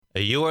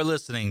You are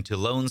listening to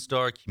Lone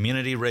Star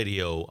Community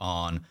Radio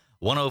on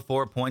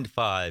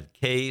 104.5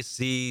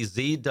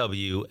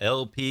 KCZW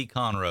LP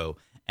Conroe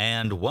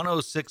and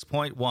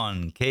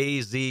 106.1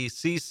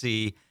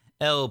 KZCC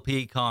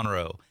LP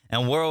Conroe,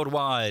 and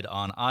worldwide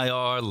on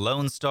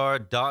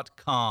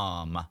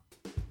irlonestar.com.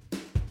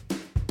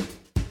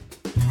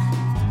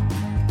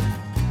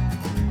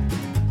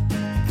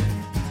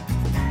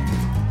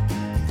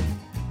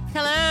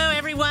 Hello,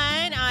 everyone.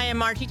 I am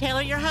Margie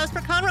Taylor, your host for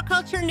Conroe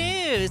Culture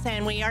News,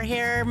 and we are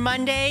here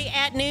Monday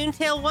at noon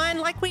till 1,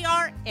 like we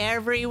are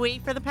every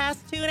week for the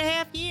past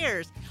 2.5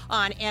 years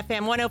on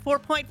FM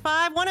 104.5,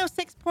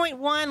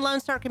 106.1 Lone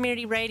Star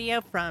Community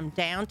Radio from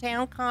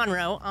downtown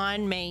Conroe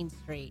on Main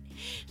Street.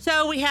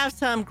 So we have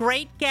some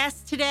great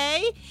guests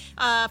today.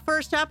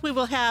 First up, we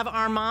will have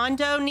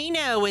Armando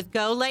Nino with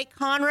Go Lake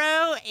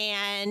Conroe,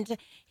 and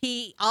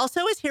he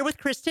also is here with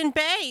Kristen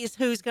Bays,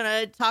 who's going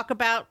to talk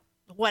about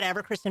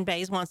whatever Kristen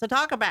Bays wants to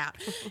talk about.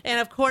 And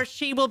of course,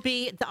 she will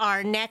be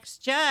our next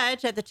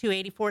judge at the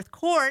 284th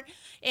Court.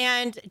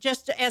 And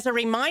just as a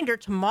reminder,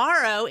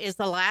 tomorrow is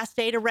the last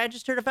day to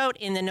register to vote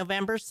in the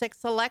November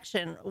 6th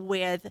election,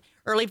 with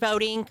early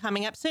voting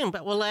coming up soon.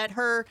 But we'll let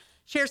her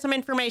share some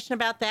information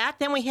about that.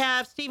 Then we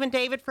have Stephen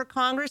David for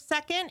Congress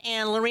second,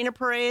 and Lorena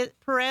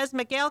Perez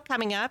Miguel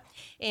coming up.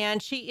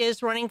 And she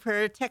is running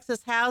for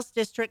Texas House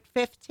District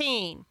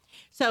 15.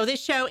 So this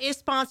show is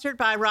sponsored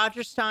by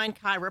Roger Stein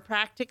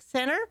Chiropractic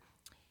Center,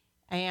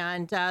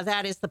 and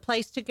that is the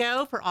place to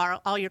go for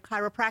all your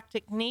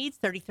chiropractic needs,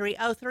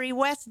 3303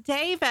 West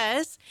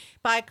Davis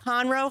by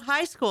Conroe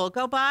High School.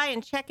 Go by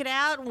and check it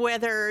out,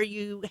 whether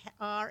you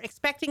are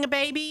expecting a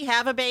baby,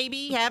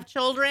 have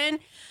children,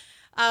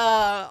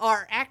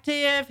 are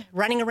active,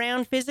 running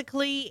around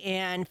physically,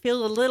 and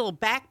feel a little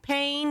back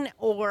pain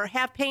or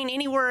have pain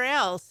anywhere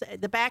else.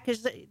 The back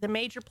is the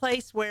major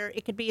place where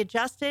it could be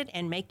adjusted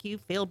and make you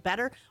feel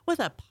better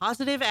with a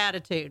positive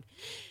attitude.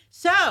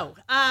 So,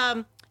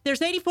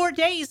 there's 84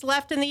 days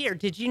left in the year.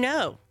 Did you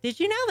know?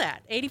 Did you know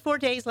that? 84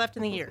 days left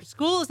in the year.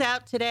 School is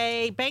out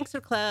today. Banks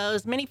are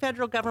closed. Many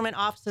federal government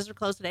offices are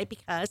closed today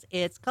because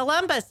it's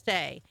Columbus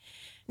Day.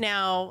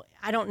 Now,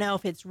 I don't know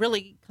if it's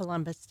really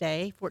Columbus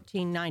Day,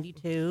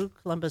 1492.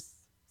 Columbus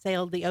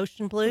sailed the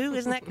ocean blue.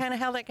 Isn't that kind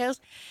of how that goes?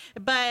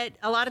 But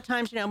a lot of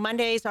times,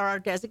 Mondays are our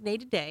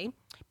designated day.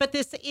 But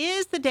this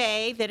is the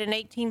day that in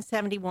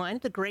 1871,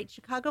 the Great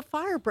Chicago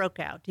Fire broke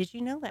out. Did you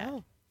know that?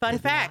 Oh, Fun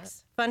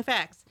facts.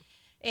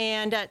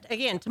 And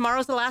again,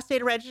 tomorrow's the last day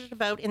to register to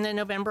vote in the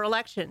November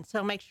election.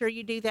 So make sure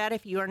you do that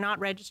if you are not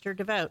registered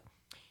to vote.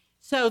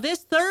 So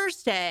this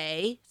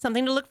Thursday,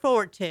 something to look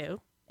forward to,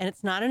 and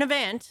it's not an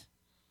event,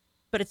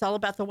 but it's all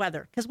about the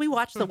weather, because we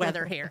watch the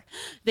weather here.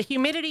 The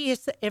humidity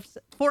is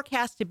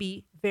forecast to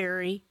be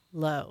very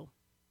low.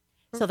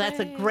 So that's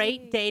a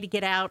great day to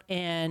get out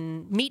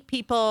and meet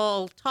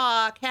people,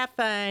 talk, have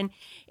fun.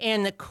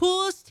 And the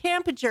coolest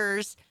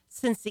temperatures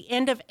since the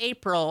end of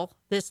April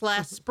this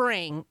last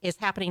spring is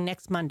happening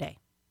next Monday.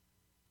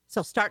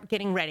 So start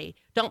getting ready.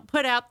 Don't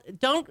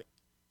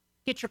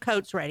get your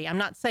coats ready. I'm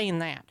not saying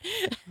that.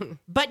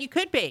 But you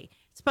could be.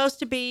 It's supposed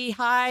to be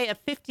high of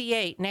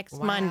 58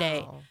 next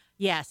Monday.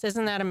 Yes,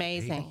 isn't that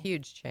amazing? A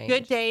huge change.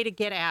 Good day to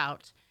get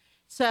out.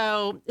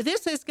 So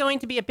this is going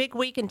to be a big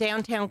week in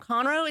downtown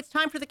Conroe. It's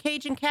time for the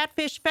Cajun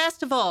Catfish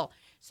Festival.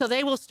 So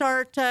they will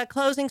start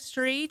closing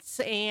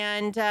streets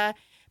and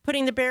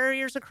putting the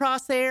barriers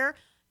across there.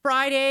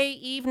 Friday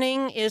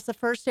evening is the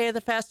first day of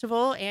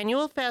the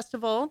annual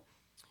festival.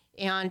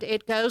 And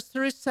it goes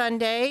through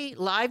Sunday.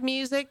 Live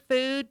music,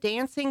 food,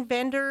 dancing,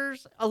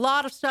 vendors, a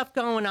lot of stuff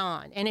going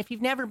on. And if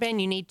you've never been,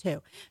 you need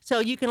to. So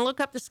you can look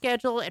up the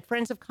schedule at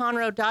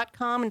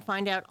friendsofconroe.com and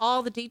find out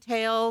all the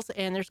details.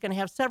 And there's going to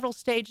have several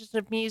stages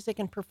of music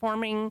and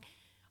performing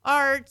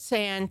arts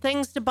and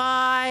things to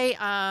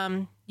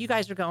buy. You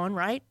guys are going,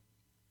 right?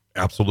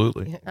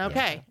 Absolutely.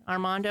 Okay. Yeah.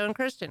 Armando and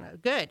Kristen.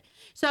 Good.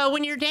 So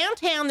when you're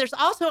downtown, there's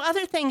also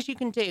other things you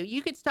can do.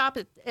 You could stop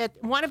at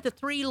one of the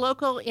 3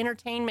 local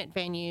entertainment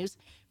venues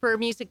for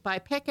music by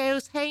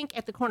Pecos Hank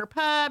at the Corner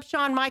Pub,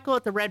 Shawn Michael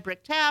at the Red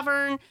Brick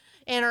Tavern,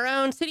 and our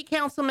own city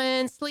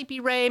councilman, Sleepy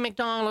Ray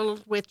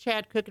McDonald with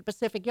Chad Cook at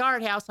Pacific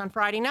Yard House on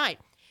Friday night.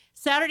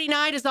 Saturday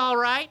night is all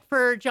right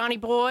for Johnny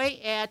Boy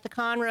at the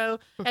Corner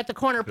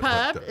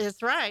Pub.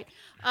 That's right.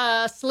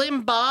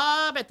 Slim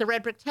Bob at the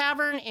Red Brick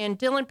Tavern, and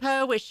Dylan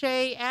Poe with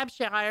Shay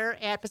Abshire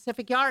at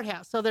Pacific Yard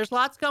House. So there's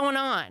lots going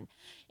on.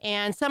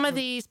 And some of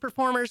these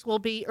performers will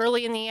be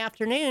early in the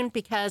afternoon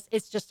because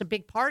it's just a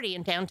big party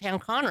in downtown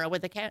Conroe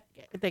with the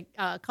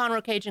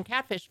Conroe Cajun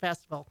Catfish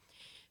Festival.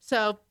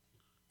 So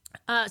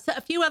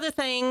a few other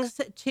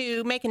things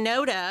to make a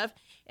note of.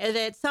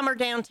 That some are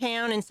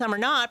downtown and some are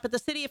not, but the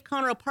City of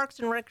Conroe Parks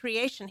and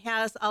Recreation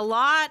has a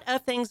lot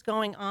of things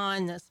going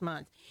on this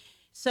month.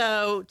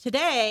 So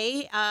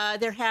today,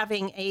 they're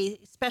having a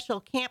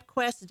special Camp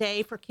Quest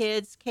Day for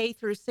kids K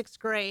through 6th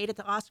grade at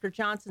the Oscar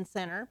Johnson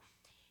Center.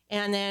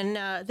 And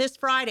then this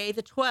Friday,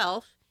 the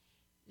 12th,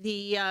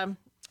 the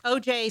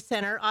OJ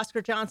Center,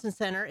 Oscar Johnson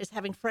Center, is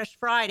having Fresh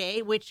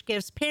Friday, which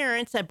gives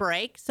parents a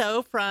break.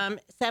 So from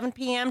 7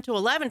 p.m. to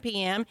 11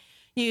 p.m.,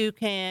 you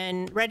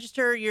can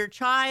register your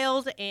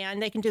child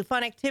and they can do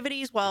fun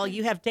activities while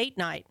you have date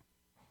night.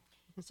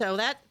 So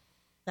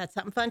that's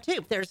something fun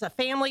too. There's a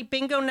family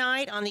bingo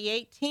night on the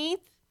 18th,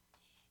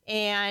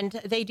 and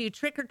they do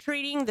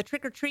trick-or-treating, the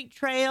trick-or-treat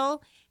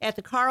trail at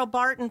the Carl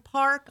Barton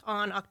Park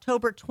on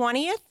October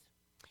 20th.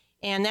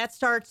 And that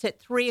starts at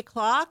 3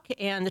 o'clock,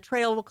 and the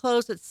trail will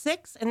close at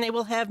 6, and they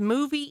will have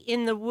Movie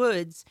in the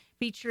Woods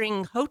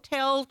featuring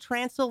Hotel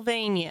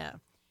Transylvania.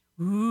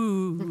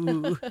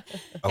 Ooh.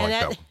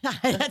 I like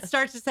that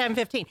starts at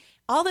 7:15.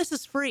 All this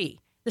is free.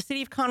 The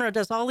city of Conroe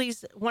does all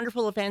these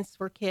wonderful events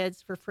for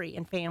kids for free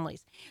and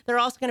families. They're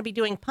also going to be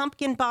doing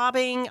pumpkin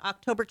bobbing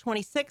October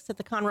 26th at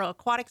the Conroe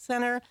Aquatic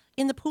Center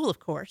in the pool, of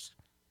course.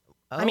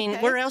 Okay. I mean,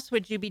 where else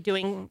would you be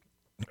doing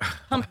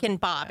pumpkin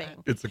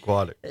bobbing? It's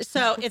aquatic.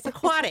 So it's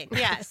aquatic,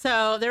 yeah.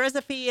 So there is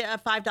a fee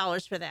of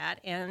 $5 for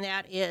that, and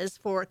that is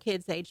for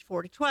kids aged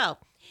 4 to 12.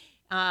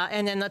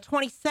 And then the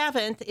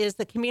 27th is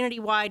the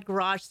community-wide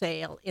garage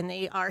sale, and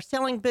they are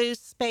selling booth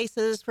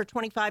spaces for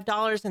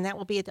 $25, and that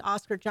will be at the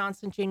Oscar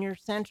Johnson Jr.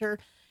 Center,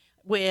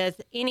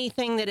 with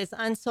anything that is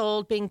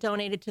unsold being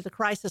donated to the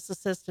Crisis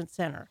Assistance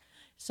Center.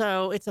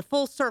 So it's a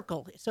full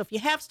circle. So if you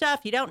have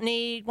stuff you don't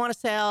need, want to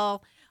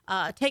sell,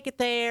 take it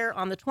there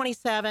on the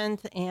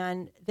 27th,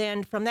 and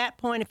then from that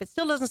point, if it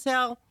still doesn't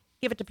sell,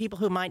 give it to people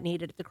who might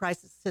need it at the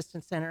Crisis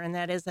Assistance Center, and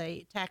that is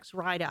a tax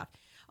write-off.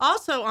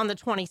 Also on the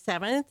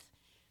 27th,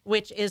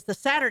 which is the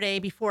Saturday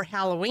before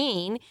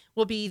Halloween,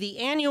 will be the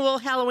annual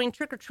Halloween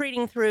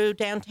trick-or-treating through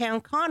downtown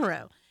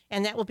Conroe.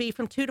 And that will be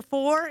from 2 to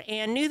 4.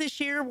 And new this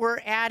year, we're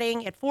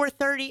adding at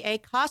 4:30 a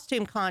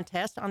costume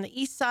contest on the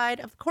east side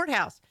of the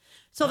courthouse.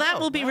 So that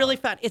will be really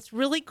fun. It's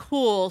really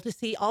cool to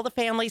see all the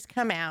families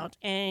come out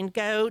and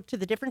go to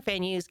the different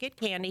venues, get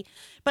candy.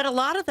 But a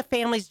lot of the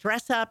families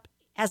dress up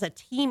as a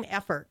team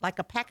effort, like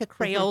a pack of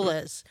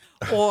Crayolas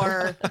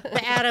or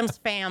the Addams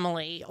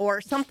Family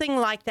or something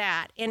like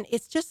that. And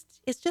it's just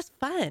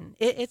fun.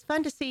 It's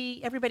fun to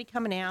see everybody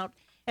coming out.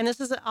 And this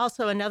is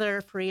also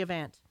another free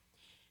event.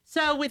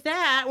 So with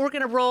that, we're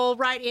going to roll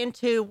right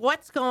into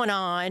what's going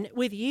on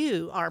with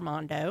you,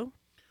 Armando.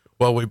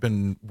 Well, we've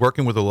been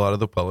working with a lot of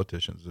the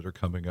politicians that are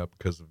coming up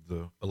because of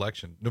the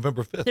election,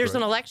 November 5th. There's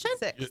right? an election?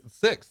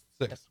 6th.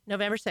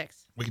 November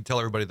 6th. We can tell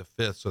everybody the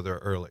 5th, so they're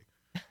early.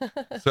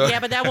 So, Yeah,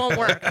 but that won't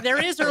work.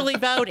 There is early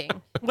voting.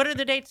 What are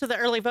the dates of the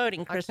early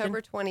voting, Kristen?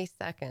 October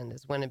 22nd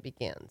is when it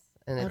begins,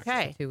 and it's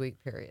Okay. a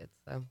 2-week period.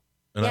 So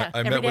And Yeah, I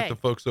every met with day. the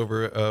folks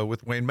over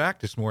with Wayne Mack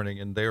this morning,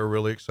 and they are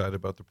really excited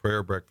about the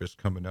prayer breakfast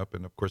coming up.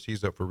 And of course,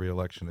 he's up for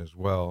re-election as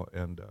well.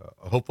 And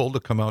hopeful to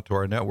come out to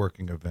our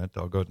networking event.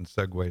 I'll go ahead and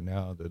segue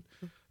now. That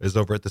is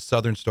over at the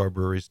Southern Star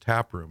Brewery's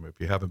tap room. If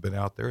you haven't been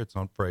out there, it's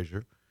on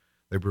Fraser.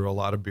 They brew a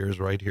lot of beers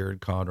right here in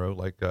Conroe.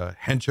 Like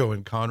Hencho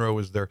in Conroe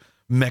is their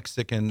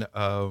Mexican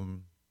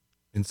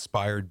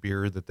inspired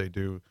beer that they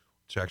do,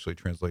 which actually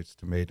translates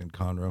to made in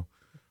Conroe.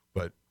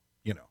 But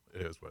you know,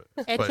 it is what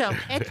it is.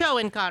 Echo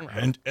in Conroe.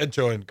 And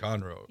Edjo in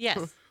Conroe.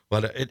 Yes.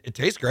 But it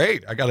tastes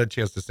great. I got a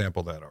chance to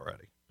sample that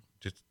already,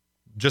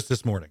 just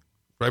this morning,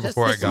 right Just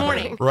before I this got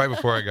morning. here. Right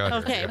before I got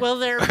Okay. here. yeah. Well,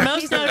 they're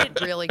most he's in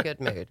noted. a really good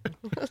mood.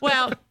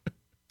 Well,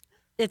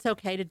 it's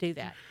okay to do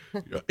that.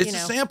 It's you a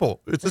know.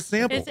 sample. It's a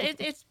sample.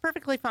 It's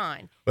perfectly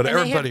fine. But and they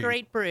everybody- have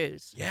great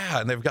brews.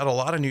 Yeah, and they've got a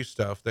lot of new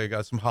stuff. They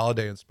got some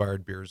holiday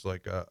inspired beers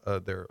like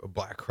their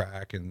Black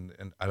Crack and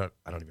I don't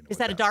even know. Is what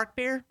that a dark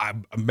beer? I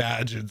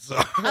imagine so.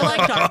 I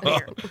like dark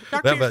beer.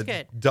 Dark They have beer's a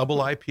good. double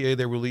IPA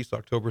they released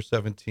October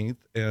 17th.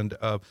 And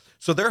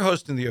so they're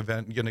hosting the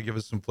event and going to give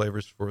us some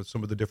flavors for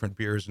some of the different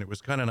beers. And it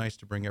was kind of nice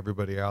to bring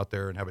everybody out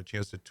there and have a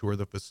chance to tour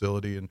the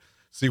facility and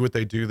see what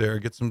they do there,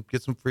 get some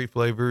free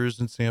flavors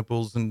and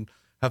samples and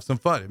have some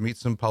fun and meet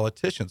some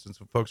politicians and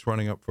some folks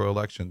running up for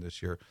election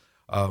this year,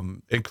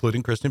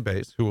 including Kristen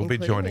Bates, who will be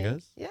Including joining me.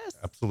 us. Yes.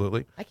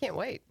 Absolutely. I can't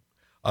wait.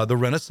 The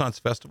Renaissance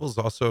Festival is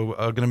also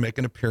going to make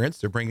an appearance.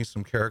 They're bringing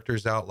some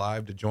characters out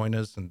live to join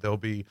us, and they'll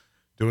be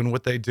doing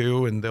what they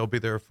do, and they'll be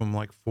there from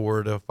like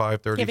 4 to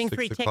 5:30, Giving 6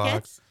 free o'clock.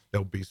 tickets?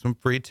 There'll be some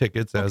free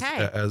tickets as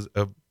Okay. as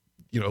a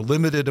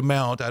limited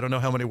amount. I don't know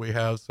how many we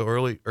have, so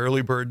early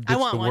bird I gets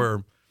want the one.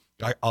 worm.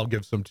 I'll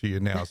give some to you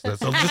now. So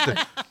that's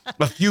just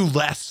a few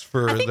less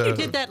for I think the. you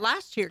did that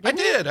last year, I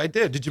didn't you?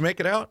 did. Did you make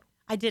it out?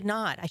 I did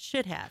not. I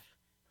should have.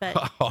 But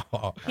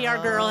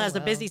PR girl has a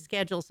well. busy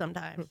schedule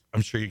sometimes.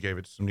 I'm sure you gave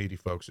it to some needy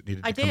folks that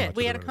needed. I to come out did. to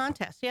We the had a Renaissance.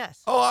 contest,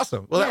 yes. Oh,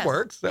 awesome. Well, Yes, that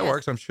works. That yes.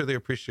 works. I'm sure they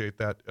appreciate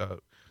that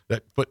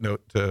that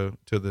footnote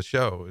to the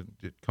show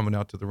and coming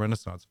out to the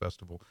Renaissance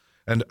Festival.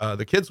 And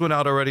the kids went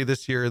out already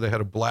this year. They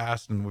had a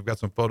blast, and we've got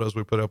some photos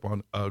we put up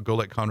on Go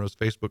Lake Conroe's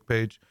Facebook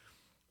page.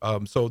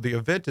 So the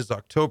event is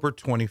October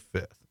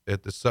 25th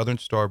at the Southern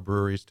Star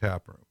Brewery's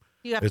tap room.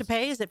 You have to It's-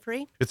 pay? Is it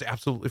free? It's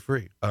absolutely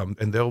free.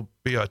 And there'll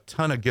be a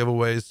ton of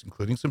giveaways,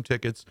 including some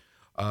tickets,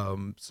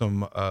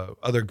 some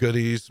other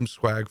goodies, some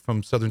swag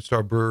from Southern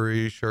Star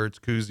Brewery, shirts,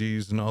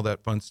 koozies, and all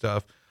that fun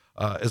stuff,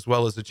 as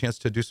well as a chance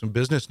to do some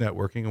business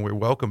networking. And we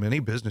welcome any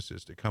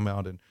businesses to come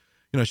out and,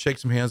 shake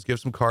some hands, give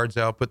some cards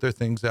out, put their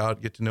things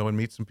out, get to know and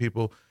meet some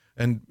people,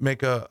 and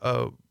make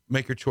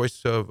your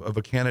choice of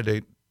a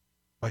candidate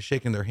by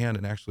shaking their hand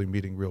and actually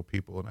meeting real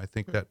people. And I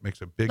think that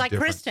makes a big Like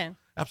difference. Kristen.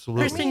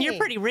 Absolutely. Kristen, you're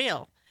pretty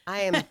real.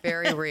 I am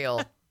very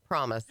real,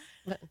 promise.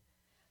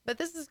 But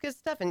this is good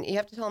stuff, and you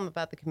have to tell them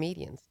about the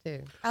comedians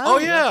too. Oh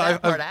You yeah,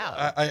 left that part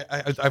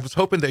out. I was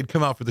hoping they'd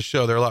come out for the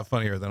show. They're a lot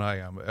funnier than I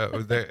am.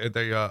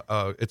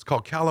 It's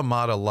called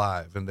Kalamata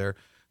Live, and they're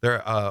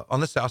on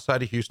the south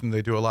side of Houston.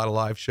 They do a lot of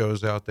live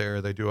shows out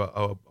there. They do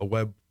a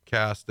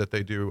webcast that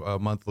they do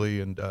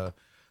monthly, and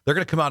they're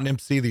going to come out and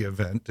MC the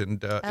event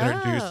and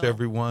introduce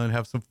everyone,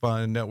 have some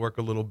fun, network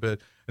a little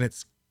bit. And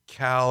it's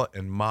Cal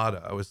and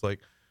Mata. I was like,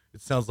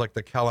 it sounds like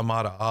the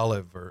Kalamata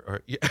Olive,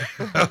 or yeah.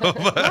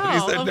 But he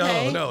said,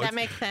 okay. no, That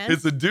makes sense.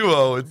 It's a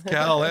duo. It's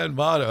Cal and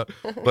Mata.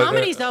 But,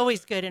 Comedy's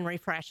always good and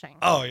refreshing.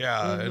 oh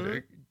yeah,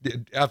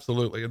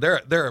 absolutely.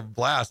 They're a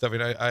blast. I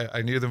mean,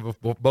 I knew them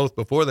both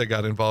before they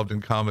got involved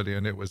in comedy,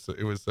 and it was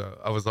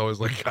I was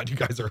always like, God, you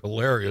guys are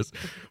hilarious.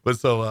 But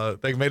so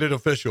they made it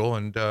official,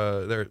 and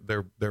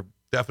they're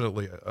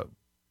definitely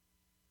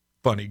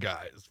funny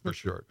guys for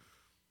sure.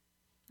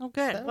 Oh,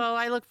 good. Well,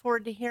 I look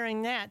forward to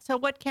hearing that. So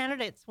what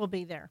candidates will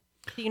be there?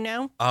 Do you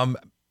know?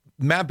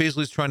 Matt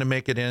Beasley's trying to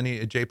make it in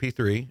at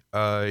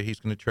JP3. He's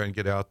going to try and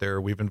get out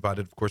there. We've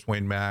invited, of course,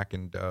 Wayne Mack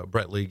and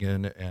Brett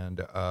Legan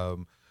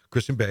and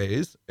Christian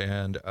Bays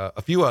and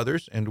a few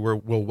others, and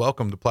we'll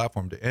welcome the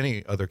platform to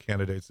any other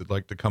candidates that'd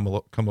like to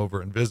come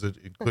over and visit,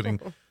 including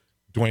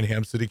Dwayne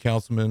Ham, city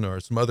councilman, or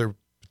some other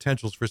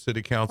potentials for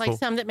city council. Like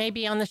some that may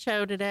be on the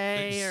show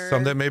today, or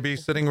some that may be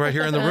sitting right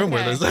here in the room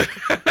with us.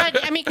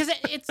 But I mean, because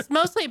it's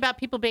mostly about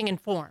people being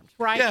informed,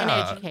 right, and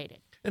Yeah. educated.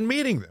 And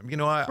meeting them,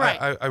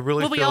 Right. I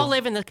really Well, we feel, all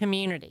live in the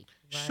community.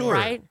 sure,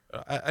 Right?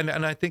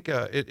 And I think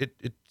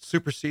it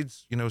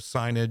supersedes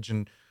signage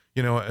and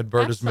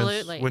advertisements.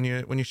 Absolutely.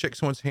 when you shake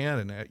someone's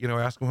hand and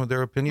ask them what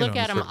their opinion. Look on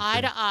at them certain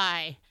eye things. to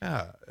eye.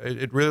 Yeah,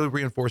 it really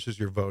reinforces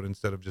your vote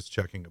instead of just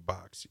checking a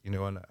box.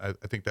 And I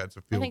think that's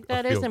I think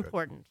that a is feel-good.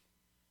 important.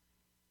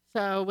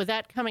 So with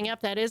that coming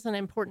up, that is an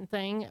important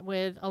thing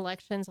with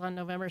elections on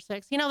November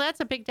 6th. That's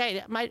a big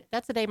day.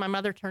 That's the day my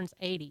mother turns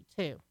 80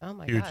 too. Oh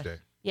my Huge gosh. day.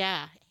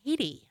 Yeah,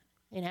 80.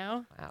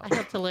 Wow. I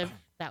hope to live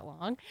that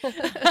long.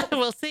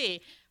 We'll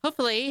see.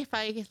 Hopefully, if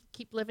I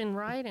keep living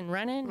right and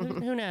running,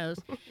 who knows?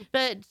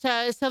 But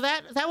so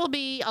that will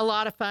be a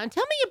lot of fun.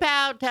 Tell me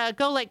about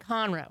Go Lake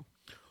Conroe.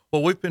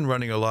 Well, we've been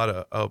running a lot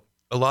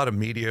of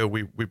media.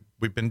 We've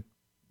been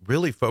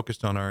really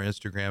focused on our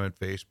Instagram and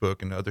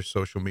Facebook and other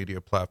social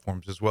media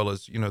platforms, as well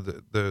as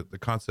the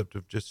concept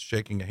of just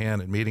shaking a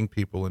hand and meeting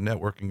people and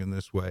networking in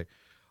this way.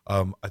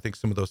 I think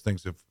some of those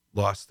things have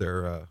lost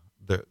their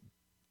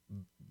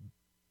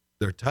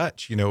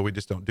touch. We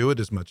just don't do it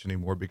as much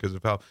anymore because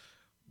of how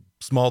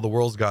small the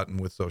world's gotten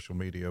with social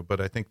media.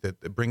 But I think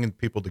that bringing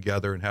people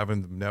together and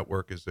having them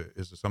network is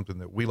something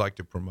that we like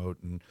to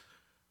promote and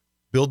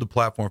build the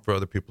platform for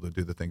other people to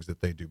do the things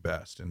that they do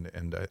best.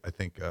 And I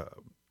think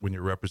when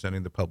you're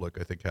representing the public,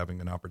 I think having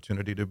an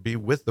opportunity to be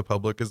with the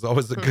public is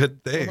always a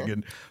good thing.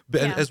 And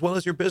as well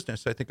as your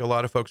business, I think a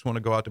lot of folks want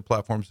to go out to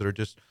platforms that are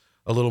just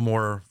a little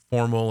more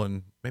formal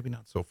and maybe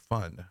not so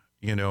fun,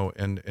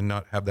 and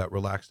not have that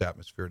relaxed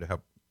atmosphere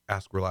to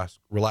ask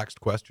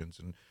relaxed questions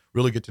and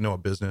really get to know a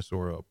business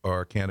or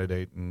a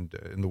candidate and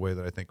in the way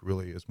that I think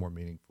really is more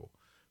meaningful.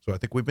 So I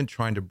think we've been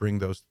trying to bring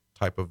those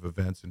type of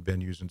events and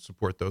venues and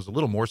support those a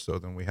little more so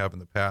than we have in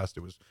the past. It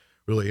was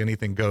really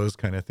anything goes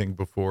kind of thing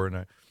before, and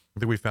I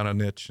think we found a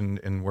niche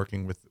in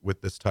working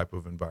with this type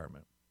of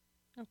environment.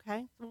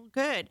 Okay, well,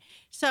 good.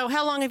 So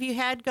how long have you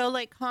had Go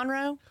Lake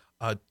Conroe?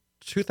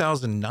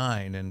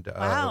 2009, and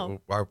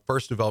Wow. Our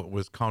first development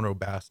was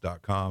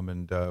ConroeBass.com,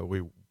 and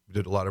we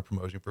did a lot of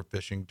promotion for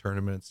fishing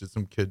tournaments, did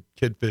some kid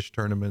fish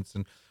tournaments,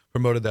 and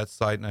promoted that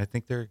site. And I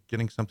think they're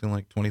getting something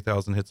like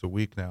 20,000 hits a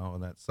week now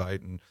on that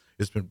site, and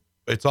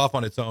it's off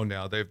on its own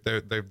now.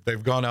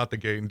 They've gone out the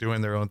gate and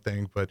doing their own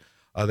thing, but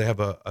they have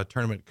a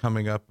tournament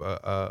coming up.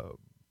 I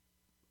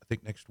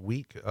think next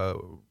week.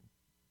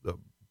 The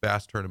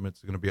bass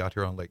tournament's going to be out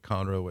here on Lake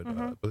Conroe, and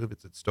I believe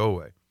it's at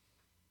Stowaway.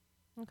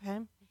 Okay.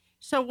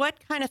 So what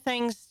kind of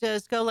things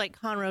does Go Lake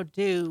Conroe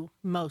do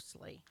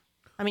mostly?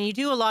 I mean, you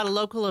do a lot of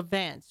local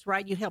events,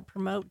 right? You help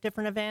promote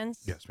different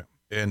events? Yes, ma'am.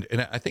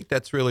 And I think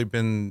that's really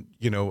been,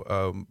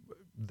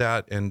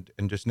 that and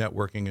just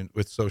networking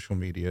with social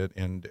media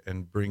and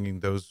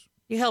bringing those.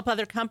 You help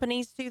other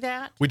companies do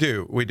that? We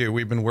do.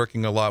 We've been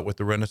working a lot with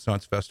the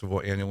Renaissance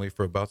Festival annually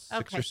for about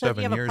 6 or 7 years now.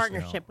 So you have a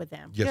partnership with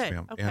them. Yes, Good.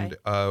 ma'am. Okay.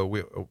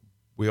 And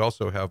we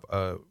also have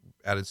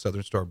added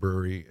Southern Star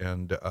Brewery,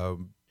 and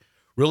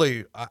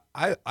really,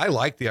 I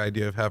like the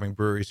idea of having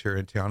breweries here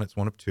in town. It's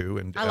one of two,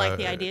 and I like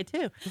the idea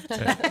too.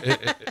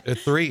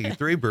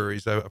 three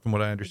breweries, from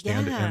what I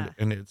understand, Yeah.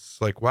 and it's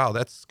like, wow,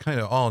 that's kind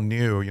of all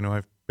new.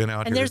 I've been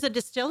out And here. there's a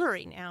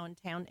distillery now in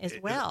town as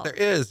well. There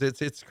is.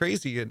 It's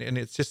crazy, and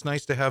it's just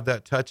nice to have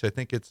that touch. I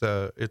think it's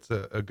a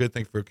good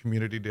thing for a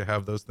community to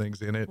have those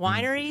things in it.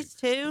 Wineries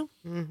too.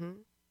 Mm-hmm.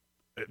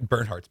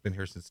 Bernhardt's been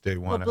here since day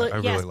one. Blue, I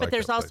really yes, like but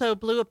there's that place. also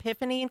Blue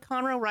Epiphany in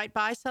Conroe, right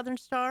by Southern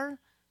Star.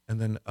 And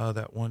then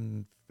that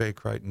one Faye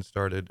Crichton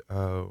started,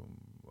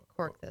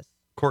 Cork this.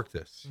 Cork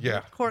This.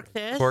 Yeah. Cork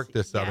This. Cork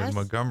This out in yes.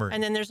 Montgomery.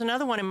 And then there's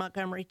another one in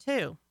Montgomery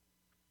too.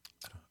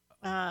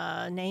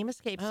 Name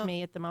escapes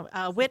me at the moment.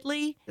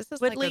 Whitley. This is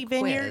Whitley like a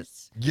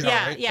Vineyards. quiz.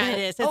 Yeah, right? yeah, it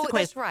is. It's Oh, a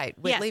quiz. that's right.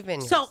 Whitley Yes.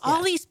 Vineyards. So all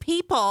yes. these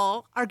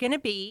people are going to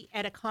be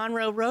at a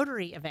Conroe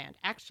Rotary event,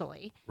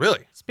 actually.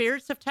 Really?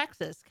 Spirits of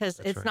Texas, because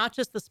That's it's right. not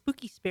just the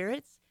spooky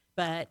spirits,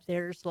 but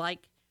there's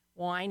like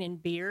wine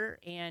and beer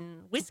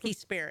and whiskey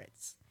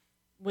spirits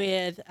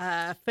with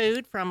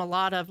food from a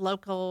lot of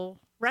local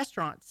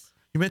restaurants.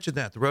 You mentioned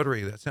that, the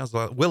Rotary. That sounds a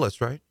lot.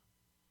 Willis, right?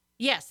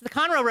 Yes, the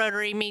Conroe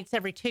Rotary meets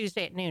every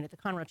Tuesday at noon at the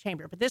Conroe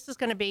Chamber, but this is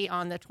going to be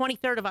on the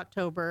 23rd of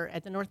October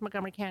at the North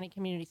Montgomery County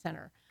Community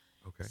Center.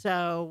 Okay.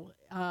 So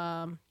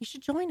you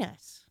should join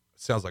us.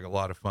 Sounds like a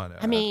lot of fun.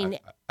 I mean,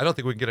 I don't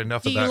think we can get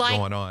enough Do of you that like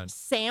going on.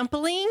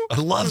 sampling? I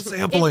love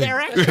sampling. There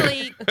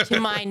actually, to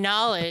my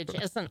knowledge,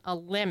 isn't a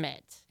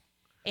limit.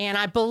 And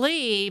I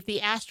believe the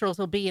Astrals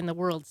will be in the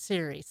World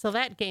Series. So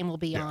that game will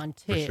be Yeah, on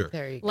for too. sure.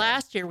 There you go.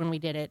 Last year when we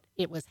did it,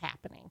 it was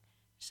happening.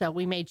 So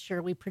we made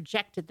sure we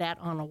projected that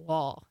on a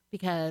wall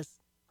because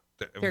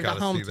We there's a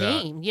gotta home see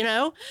that. team, you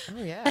know? Oh,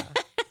 yeah.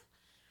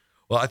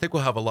 Well, I think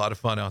we'll have a lot of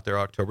fun out there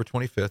October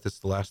 25th. It's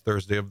the last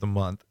Thursday of the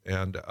month.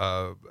 And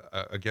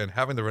again,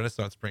 having the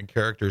Renaissance Spring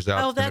characters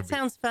out. Oh, is gonna that be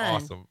sounds fun.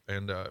 Awesome.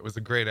 And it was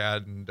a great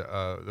ad. And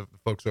the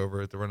folks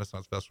over at the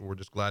Renaissance Festival were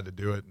just glad to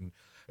do it. And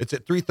it's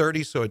at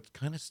 3:30, so it's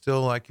kind of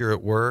still like you're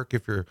at work.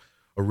 If you're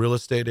a real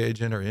estate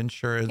agent or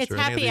insurance It's or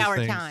any of happy these hour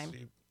things,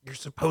 time. you're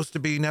supposed to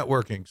be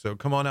networking. So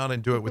come on out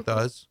and do it with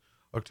us.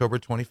 October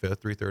 25th,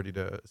 3:30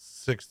 to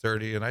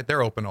 6:30, and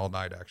they're open all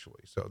night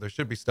actually. So there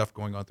should be stuff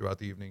going on throughout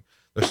the evening.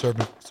 They're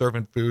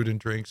serving food and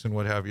drinks and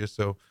what have you.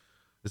 So,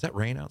 is that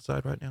rain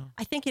outside right now?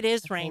 I think it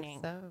is think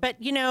raining. so.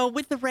 But, you know,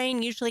 with the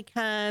rain usually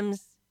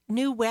comes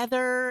new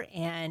weather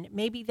and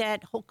maybe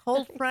that whole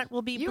cold front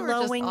will be You were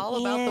just blowing all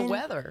about the in.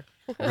 weather.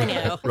 I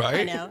know. I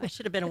Right? know. I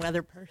should have been a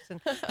weather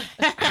person.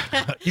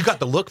 You got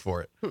the look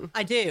for it.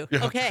 I do.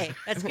 Okay.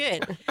 That's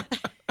good.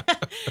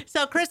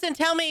 So, Kristen,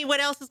 tell me what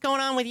else is going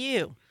on with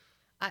you.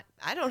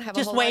 I don't have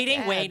Just a whole lot to waiting,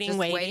 add. waiting, Just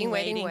waiting.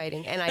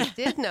 waiting. And I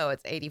did know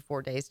it's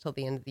 84 days till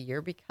the end of the year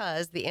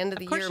because the end of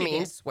the Of course year you did.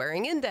 means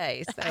swearing in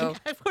day. So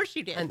Of course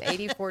you did. I'm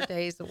 84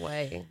 days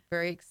away.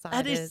 Very excited.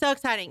 That is so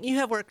exciting. You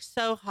have worked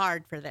so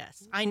hard for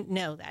this. I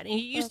know that. And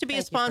you used to be a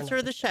thank you for sponsor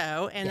of the noticing.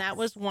 show, and that Yes.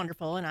 was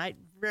wonderful. And I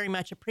very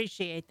much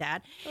appreciate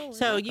that. Oh, you're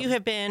so you welcome.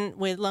 have been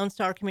with Lone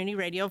Star Community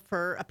Radio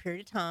for a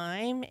period of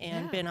time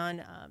and Yeah. been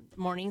on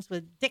mornings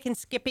with Dick and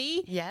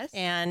Skippy. Yes.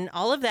 And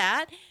all of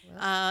that.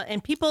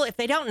 And people, if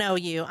they don't know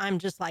you, I'm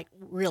just like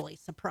really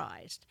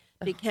surprised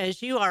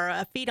because you are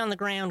a feet on the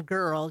ground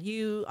girl.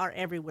 You are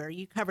everywhere.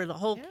 You cover the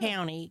whole Yeah.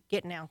 county,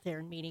 getting out there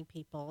and meeting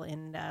people.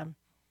 And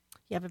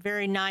you have a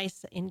very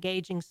nice,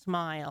 engaging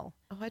smile.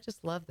 Oh, I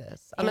just love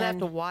this. I'm going to have And-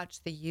 to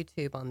watch the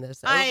YouTube on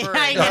this over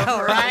I and know,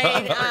 over right?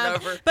 and over and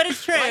over. But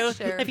it's true. Like,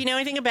 share. If you know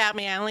anything about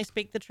me, I only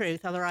speak the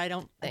truth. Although I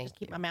don't, I Thank just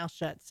keep you. my mouth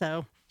shut.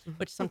 So,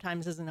 which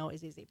sometimes isn't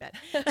always easy. But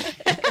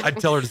I'd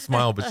tell her to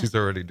smile, but she's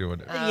already doing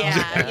it. Oh,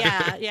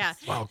 yeah.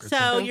 Wow, So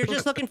Kristen. you're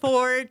just looking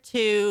forward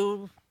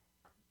to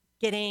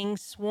getting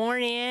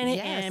sworn in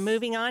Yes. and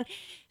moving on.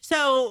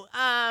 So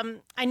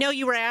I know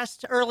you were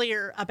asked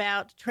earlier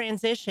about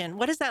transition.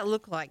 What does that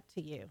look like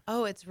to you?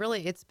 Oh, it's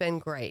been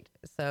great.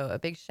 So a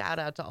big shout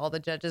out to all the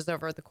judges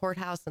over at the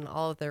courthouse and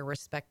all of their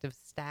respective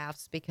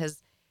staffs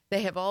because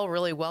they have all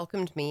really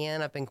welcomed me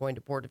in. I've been going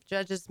to Board of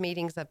Judges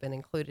meetings. I've been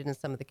included in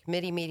some of the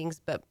committee meetings,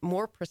 but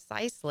more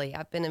precisely,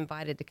 I've been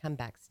invited to come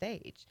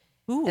backstage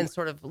Ooh. and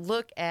sort of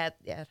look at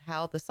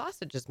how the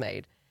sausage is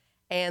made.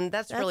 And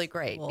that's really That's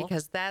great cool.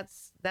 because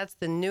that's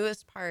the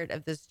newest part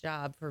of this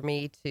job for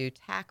me to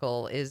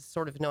tackle is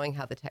sort of knowing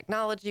how the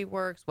technology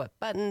works, what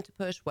button to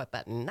push, what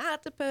button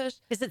not to push.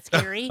 Is it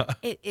scary?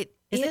 It Is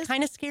is it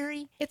kind of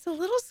scary? It's a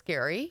little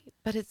scary,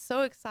 but it's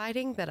so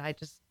exciting that I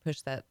just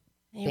push that.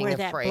 You being wear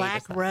that afraid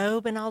black aside.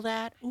 robe and all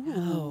that. Ooh,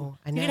 No,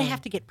 I You're gonna know.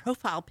 have to get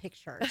profile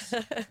pictures.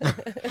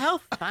 How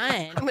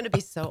fun! I'm going to be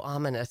so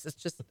ominous. It's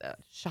just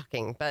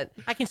shocking, but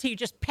I can see you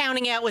just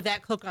pounding out with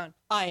that cloak on.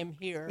 I am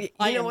here. you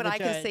I know am what the I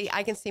can judge." see?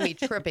 I can see me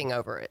tripping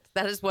over it.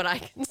 That is what I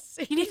can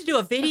see. You need to do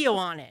a video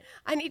on it.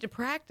 I need to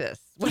practice.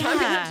 What I'm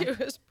Yeah. going to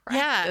do is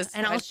Yeah, practice.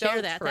 and so I I'll share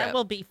don't that. trip. That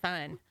will be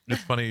fun.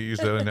 It's funny you use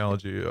that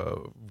analogy.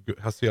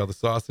 See how the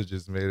sausage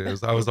is made.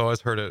 I was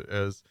always heard it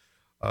as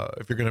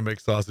if you're going to make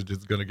sausage,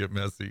 it's going to get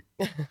messy.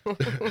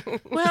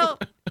 Well,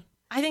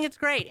 I think it's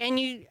great, and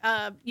you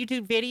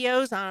do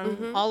videos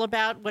on all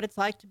about what it's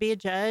like to be a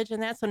judge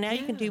and that. So now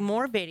you can do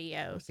more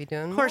videos. Be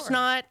doing Of course, more.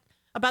 not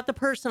about the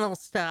personal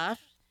stuff,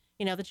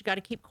 that you got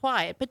to keep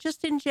quiet, but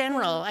just in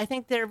general. I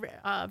think they're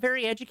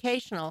very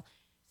educational.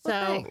 So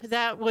Well, thanks.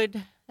 that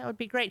would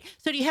be great.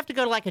 So do you have to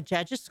go to like a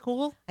judge's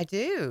school? I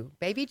do.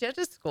 Baby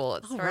Judges School.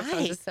 It All starts on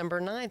right.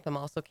 December 9th. I'm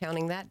also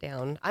counting that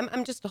down.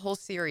 I'm just a whole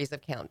series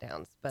of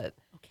countdowns, but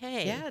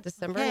Okay. yeah,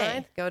 December Okay.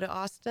 9th, go to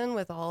Austin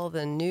with all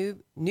the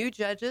new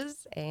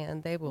judges,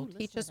 and they will listen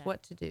teach to us that.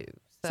 what to do.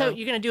 So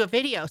you're going to do a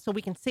video so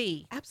we can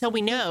see, so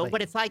we know Absolutely.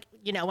 what it's like,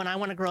 when I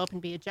want to grow up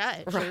and be a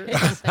judge. Right.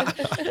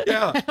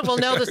 Yeah. We'll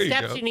know the There you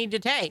steps go. you need to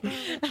take.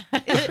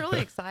 It's really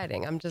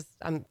exciting. I'm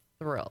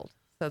thrilled.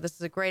 So this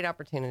is a great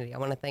opportunity. I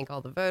want to thank all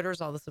the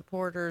voters, all the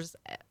supporters,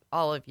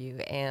 all of you,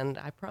 and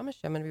I promise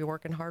you I'm going to be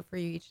working hard for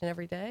you each and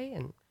every day,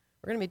 and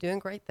we're going to be doing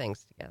great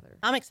things together.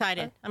 I'm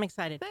excited. I'm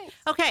excited. Thanks.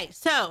 Okay,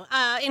 so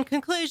in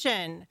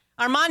conclusion,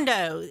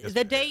 Armando, Yes,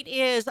 the ma'am. date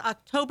is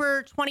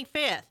October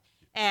 25th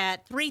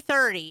at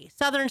 3:30,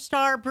 Southern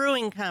Star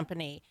Brewing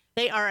Company.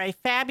 They are a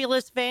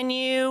fabulous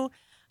venue.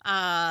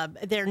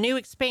 Their new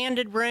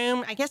expanded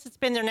room, I guess it's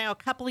been there now a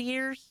couple of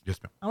years.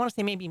 Yes, ma'am. I want to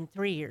say maybe even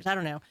 3 years. I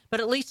don't know, but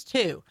at least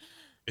 2.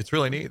 It's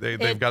really neat.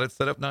 They've got it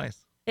set up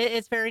nice.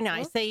 It's very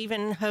nice. They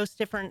even host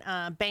different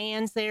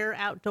bands there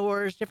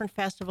outdoors, different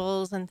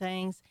festivals and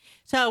things.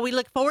 So we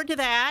look forward to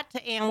that,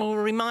 and we'll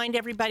remind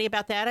everybody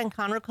about that on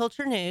Conroe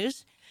Culture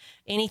News.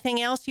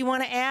 Anything else you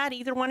want to add,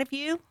 either one of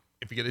you?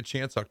 If you get a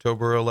chance,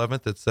 October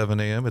 11th at 7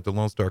 a.m. at the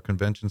Lone Star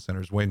Convention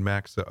Center's Wayne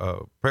Mack's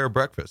prayer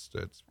breakfast.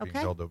 It's being Okay.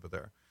 held over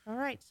there. All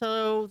right.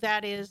 So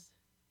that is,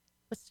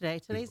 what's today?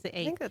 Today's the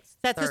 8th. I think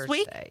that's this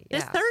week? Thursday.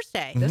 This Yeah.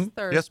 Thursday. This Mhm.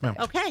 Thursday. Yes, ma'am.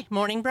 Okay,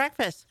 morning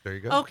breakfast. There you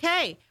go.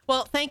 Okay.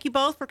 Well, thank you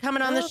both for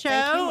coming on the Oh, thank you,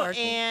 show.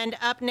 Marcy. And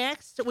up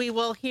next, we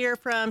will hear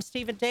from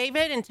Stephen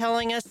David and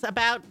telling us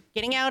about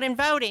getting out and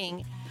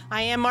voting.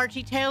 I am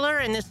Margie Taylor,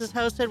 and this is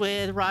hosted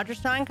with Roger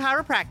Stein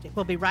Chiropractic.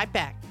 We'll be right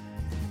back.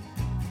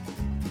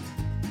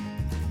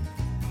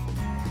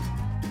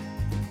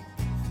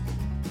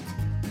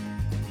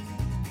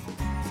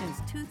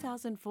 Since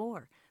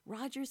 2004,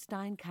 Roger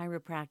Stein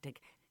Chiropractic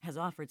has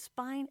offered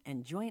spine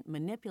and joint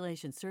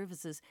manipulation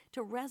services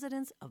to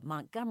residents of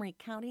Montgomery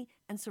County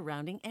and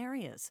surrounding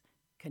areas.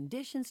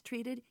 Conditions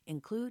treated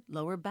include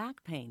lower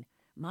back pain,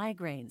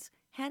 migraines,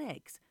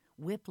 headaches,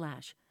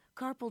 whiplash,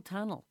 carpal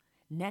tunnel,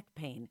 neck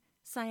pain,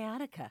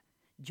 sciatica,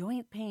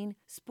 joint pain,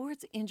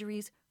 sports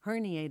injuries,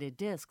 herniated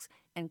discs,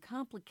 and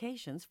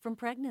complications from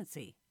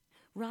pregnancy.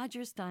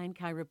 Roger Stein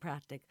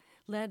Chiropractic,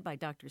 led by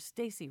Dr.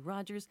 Stacy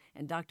Rogers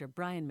and Dr.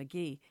 Brian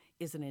McGee,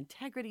 is an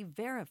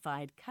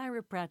integrity-verified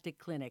chiropractic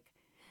clinic.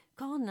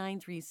 Call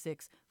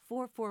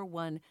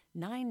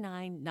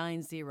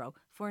 936-441-9990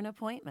 for an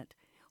appointment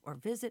or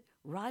visit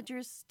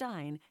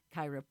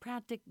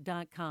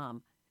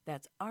rogerssteinchiropractic.com.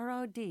 That's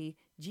RODGERSSTEIN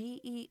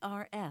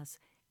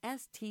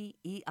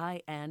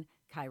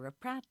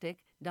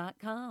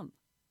chiropractic.com.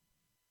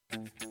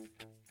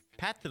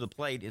 Path to the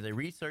Plate is a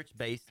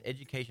research-based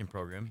education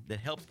program that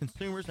helps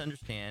consumers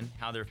understand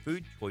how their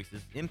food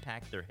choices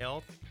impact their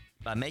health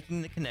by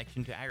making the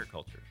connection to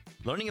agriculture.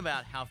 Learning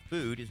about how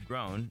food is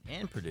grown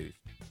and produced,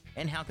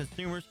 and how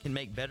consumers can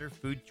make better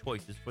food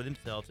choices for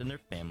themselves and their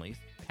families,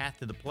 Path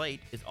to the Plate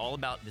is all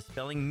about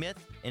dispelling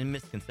myths and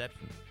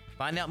misconceptions.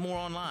 Find out more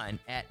online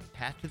at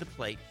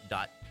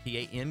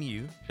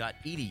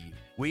pathtotheplate.tamu.edu.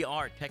 We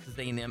are Texas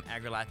A&M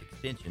AgriLife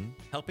Extension,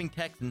 helping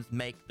Texans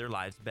make their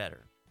lives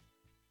better.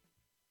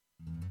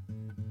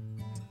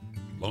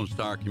 Lone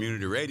Star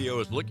Community Radio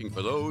is looking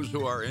for those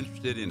who are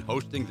interested in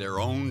hosting their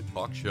own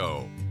talk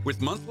show.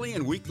 With monthly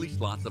and weekly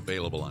slots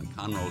available on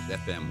Conroe's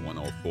FM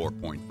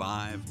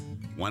 104.5,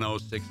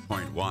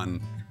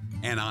 106.1,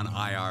 and on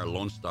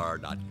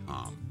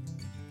irlonestar.com.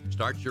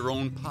 Start your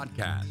own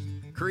podcast,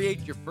 create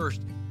your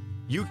first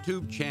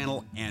YouTube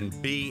channel, and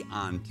be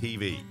on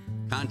TV.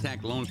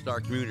 Contact Lone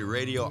Star Community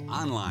Radio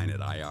online at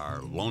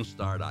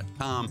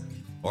irlonestar.com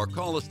or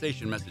call the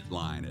station message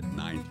line at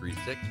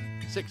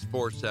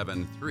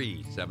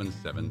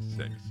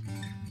 936-647-3776.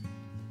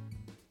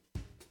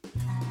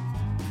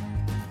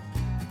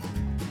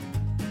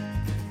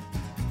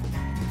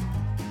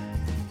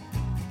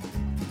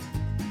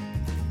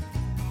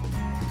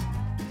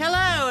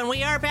 Hello, and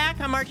we are back.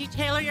 I'm Margie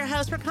Taylor, your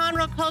host for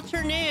Conroe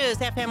Culture News,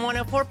 FM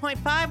 104.5,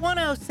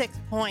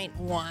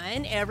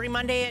 106.1, every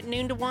Monday at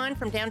noon to 1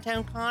 from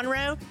downtown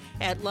Conroe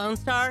at Lone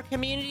Star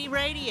Community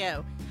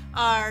Radio.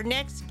 Our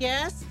next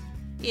guest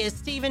is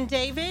Stephen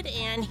David,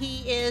 and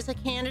he is a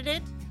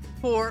candidate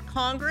for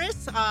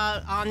Congress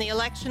on the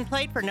election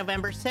plate for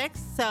November 6th.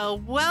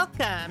 So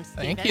welcome,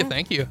 Stephen.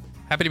 Thank you.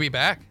 Happy to be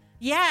back.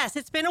 Yes,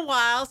 it's been a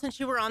while since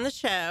you were on the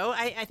show.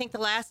 I think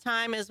the last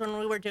time is when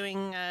we were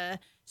doing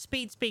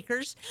speed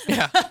speakers.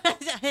 Yeah.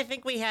 I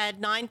think we had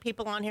 9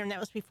 people on here, and that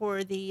was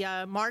before the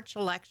March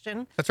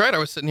election. That's right. I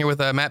was sitting here with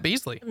Matt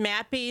Beasley.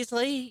 Matt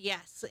Beasley,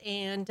 yes,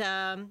 and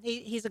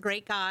he's a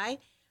great guy.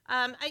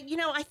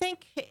 I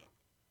think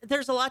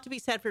there's a lot to be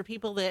said for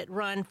people that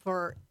run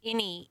for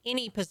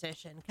any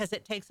position because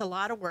it takes a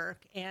lot of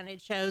work, and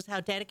it shows how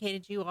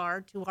dedicated you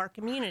are to our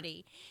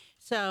community.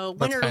 So win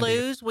That's or kind of you.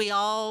 lose, we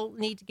all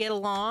need to get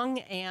along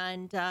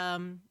and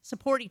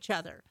support each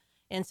other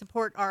and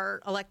support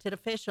our elected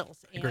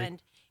officials. Agree.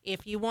 And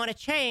if you want to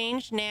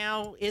change,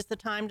 now is the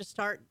time to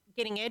start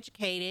getting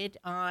educated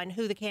on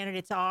who the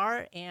candidates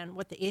are and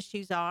what the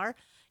issues are,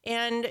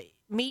 and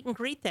meet and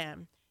greet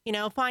them.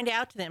 Find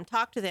out to them,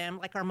 talk to them,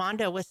 like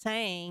Armando was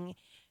saying.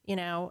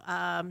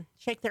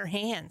 Shake their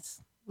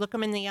hands, look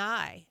them in the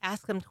eye,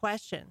 ask them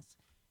questions.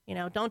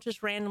 Don't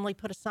just randomly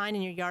put a sign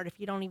in your yard if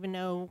you don't even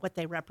know what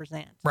they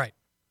represent. Right.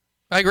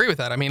 I agree with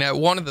that. I mean,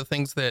 one of the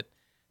things that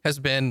has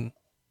been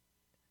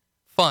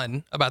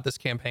fun about this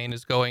campaign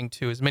is going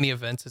to as many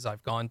events as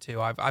I've gone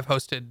to. I've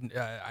hosted,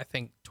 I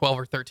think, 12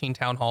 or 13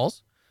 town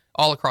halls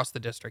all across the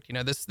district.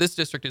 This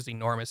district is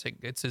enormous.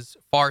 It's as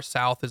far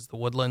south as the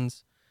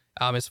Woodlands,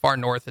 as far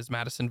north as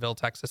Madisonville,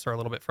 Texas, or a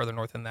little bit further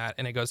north than that.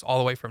 And it goes all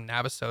the way from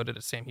Navasota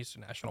to Sam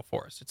Houston National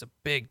Forest. It's a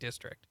big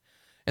district.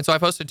 And so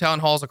I've hosted town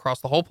halls across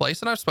the whole place,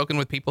 and I've spoken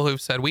with people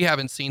who've said, we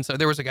haven't seen, so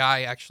there was a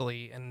guy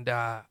actually, and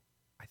I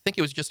think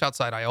it was just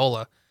outside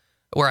Iola,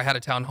 where I had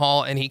a town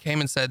hall, and he came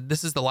and said,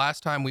 this is the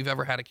last time we've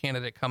ever had a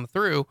candidate come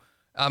through,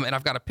 and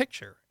I've got a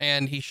picture.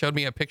 And he showed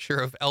me a picture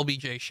of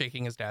LBJ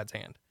shaking his dad's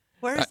hand.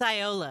 Where's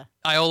Iola?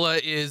 Iola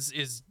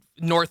is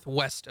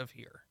northwest of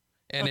here.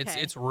 And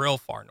Okay. it's real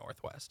far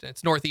northwest.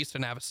 It's northeast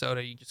of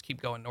Navasota. You just keep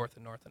going north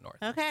and north and north.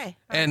 Okay. All right,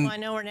 And- well, I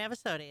know where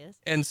Navasota is.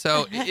 And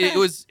so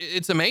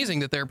it's amazing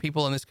that there are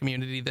people in this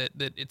community that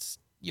it's,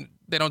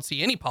 they don't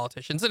see any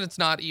politicians, and it's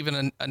not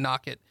even a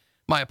knock at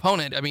my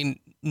opponent. I mean,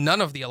 none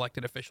of the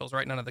elected officials,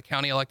 right? None of the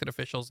county elected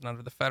officials, none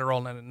of the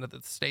federal, none of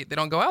the state, they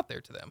don't go out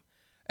there to them.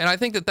 And I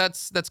think that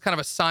that's kind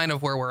of a sign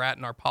of where we're at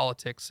in our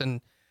politics.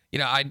 And,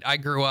 I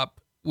grew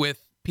up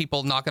with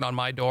people knocking on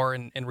my door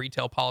in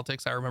retail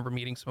politics. I remember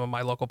meeting some of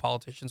my local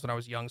politicians when I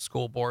was young,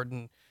 school board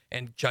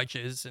and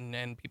judges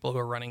and people who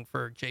are running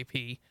for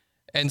JP.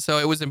 And so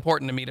it was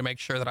important to me to make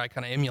sure that I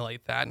kind of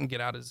emulate that and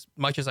get out as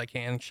much as I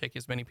can, shake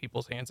as many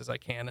people's hands as I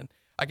can. And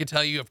I can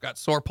tell you I've got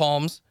sore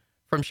palms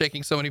from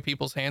shaking so many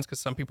people's hands because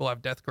some people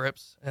have death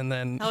grips. And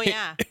then, Oh,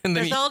 yeah. and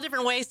then There's all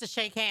different ways to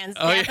shake hands,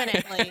 Oh, yeah.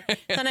 definitely.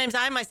 Sometimes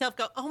I myself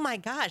go, oh, my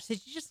gosh,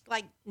 did you just,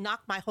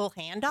 knock my whole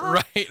hand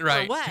off? Right.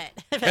 Or what?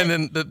 And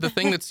then the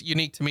thing that's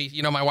unique to me,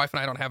 my wife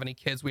and I don't have any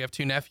kids. We have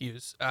 2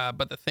 nephews.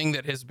 But the thing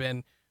that has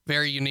been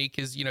very unique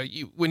is,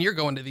 when you're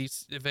going to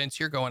these events,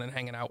 you're going and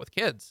hanging out with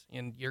kids,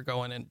 and you're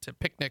going into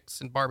picnics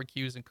and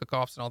barbecues and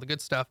cook-offs and all the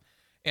good stuff.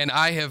 And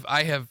I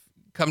have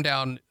come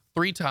down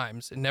 3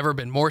 times and never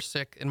been more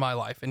sick in my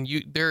life. And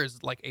there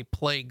is like a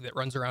plague that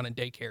runs around in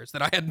daycares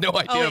that I had no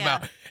idea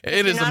about.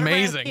 It is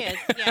amazing.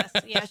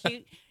 Yes.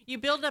 You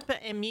build up an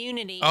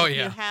immunity Oh, if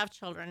yeah. you have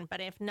children,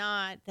 but if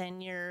not,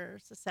 then you're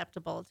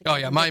susceptible to Oh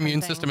yeah, getting my different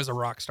immune system things. is a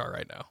rock star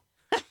right now.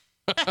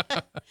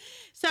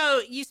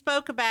 So you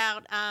spoke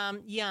about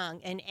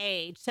young and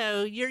age.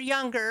 So you're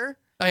younger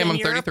I am. than I'm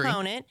your 33.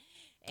 opponent,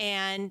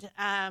 and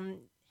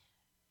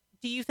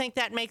do you think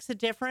that makes a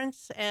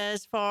difference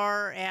as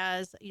far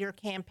as your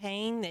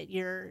campaign, that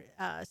you're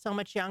so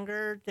much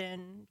younger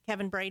than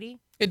Kevin Brady?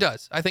 It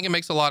does. I think it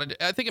makes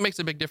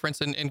a big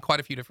difference in quite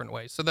a few different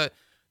ways. So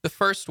the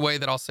first way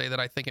that I'll say that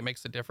I think it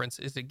makes a difference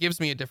is it gives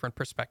me a different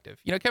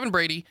perspective. Kevin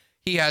Brady,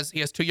 he has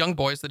 2 young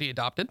boys that he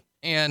adopted,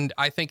 and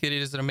I think it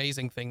is an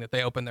amazing thing that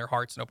they open their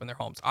hearts and open their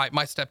homes.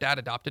 My stepdad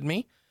adopted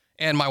me,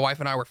 and my wife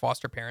and I were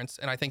foster parents,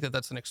 and I think that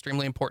that's an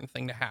extremely important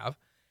thing to have.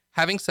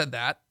 Having said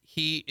that,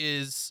 he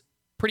is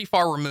pretty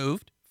far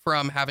removed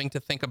from having to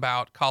think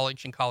about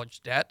college and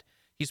college debt.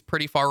 He's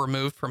pretty far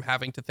removed from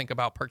having to think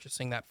about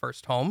purchasing that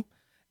first home.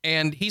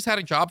 And he's had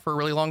a job for a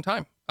really long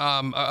time,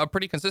 a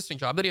pretty consistent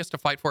job that he has to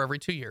fight for every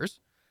 2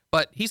 years.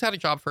 But he's had a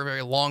job for a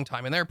very long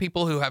time. And there are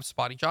people who have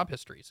spotty job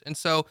histories. And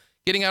so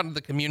getting out into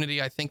the community,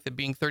 I think that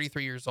being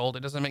 33 years old, it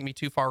doesn't make me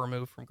too far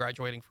removed from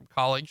graduating from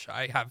college.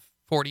 I have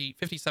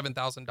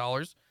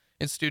 $57,000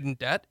 in student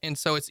debt. And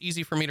so it's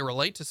easy for me to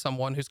relate to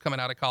someone who's coming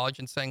out of college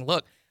and saying,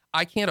 look,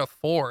 I can't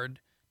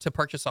afford to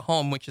purchase a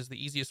home, which is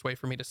the easiest way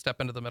for me to step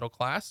into the middle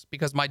class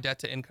because my debt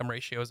to income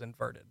ratio is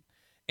inverted.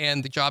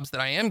 And the jobs that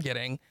I am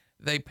getting,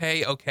 they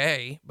pay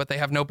okay, but they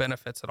have no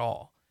benefits at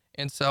all.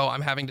 And so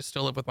I'm having to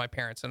still live with my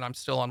parents, and I'm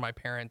still on my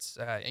parents'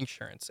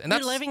 insurance. And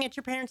that's You're living at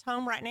your parents'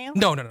 home right now?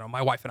 No.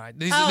 My wife and I.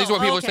 These are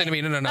what people are saying to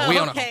me. No. Oh, We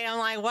own a home. okay. I'm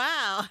like,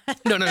 wow.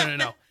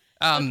 No.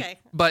 Okay.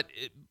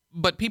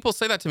 But people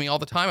say that to me all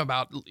the time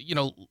about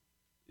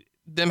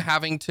them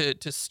having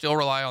to still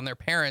rely on their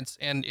parents,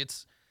 and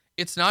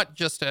it's not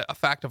just a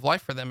fact of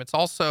life for them. It's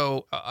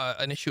also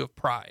an issue of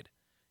pride.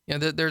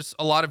 There's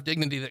a lot of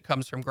dignity that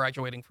comes from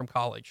graduating from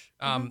college.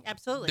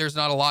 Absolutely. There's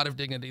not a lot of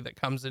dignity that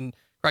comes in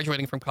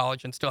graduating from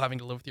college and still having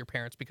to live with your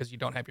parents because you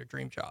don't have your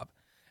dream job.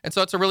 And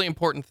so it's a really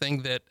important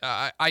thing that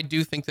I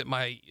do think that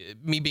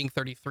me being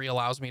 33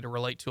 allows me to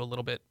relate to a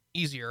little bit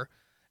easier.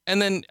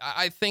 And then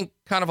I think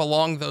kind of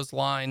along those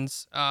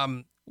lines,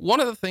 one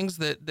of the things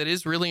that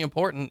is really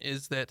important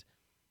is that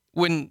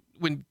when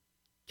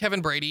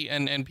Kevin Brady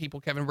and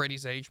people Kevin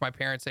Brady's age, my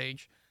parents'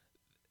 age,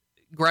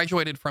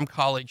 graduated from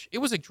college, it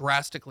was a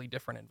drastically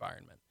different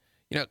environment.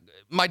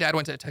 My dad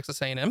went to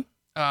Texas A&M.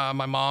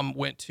 My mom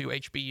went to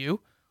HBU.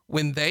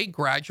 When they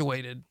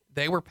graduated,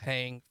 they were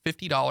paying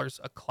 $50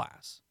 a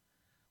class.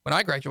 When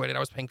I graduated, I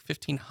was paying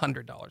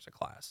 $1,500 a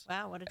class.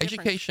 Wow, what a difference.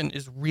 Education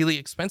is really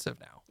expensive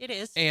now. It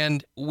is.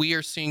 And we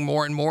are seeing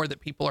more and more that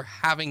people are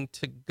having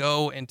to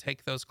go and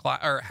take those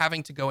or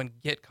having to go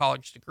and get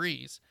college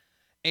degrees.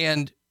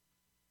 And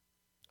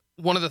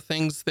one of the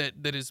things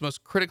that is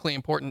most critically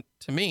important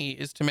to me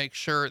is to make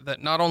sure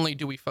that not only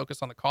do we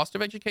focus on the cost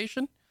of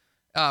education,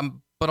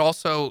 but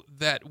also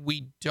that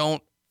we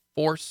don't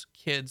force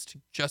kids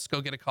to just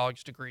go get a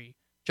college degree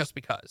just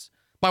because.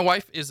 My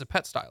wife is a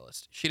pet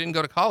stylist. She didn't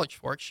go to college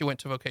for it. She went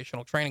to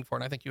vocational training for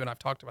it. And I think you and I have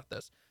talked about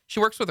this. She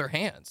works with her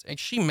hands, and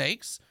she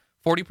makes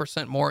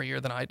 40% more a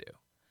year than I do.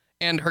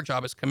 And her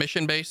job is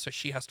commission-based, so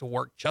she has to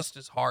work just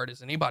as hard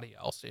as anybody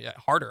else,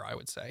 harder, I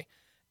would say.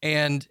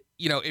 And,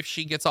 if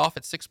she gets off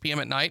at 6 p.m.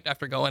 at night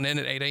after going in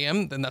at 8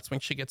 a.m., then that's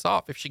when she gets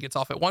off. If she gets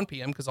off at 1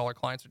 p.m. because all her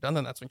clients are done,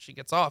 then that's when she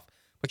gets off.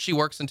 But she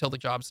works until the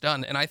job's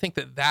done. And I think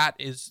that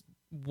is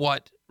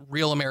what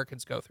real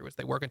Americans go through, is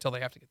they work until they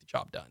have to get the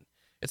job done.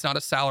 It's not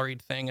a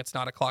salaried thing. It's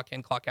not a clock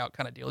in, clock out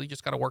kind of deal. You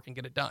just got to work and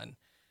get it done.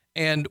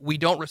 And we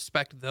don't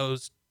respect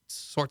those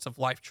sorts of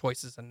life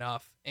choices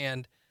enough.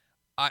 And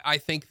I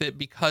think that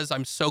because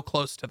I'm so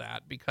close to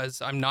that,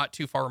 because I'm not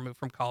too far removed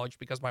from college,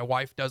 because my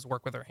wife does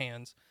work with her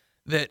hands,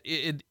 that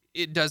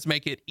it does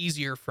make it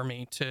easier for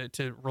me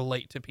to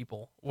relate to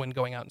people when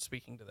going out and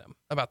speaking to them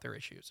about their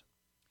issues.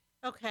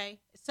 Okay.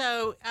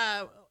 So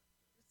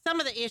some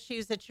of the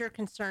issues that you're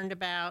concerned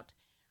about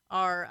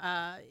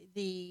are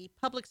the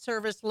Public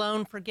Service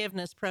Loan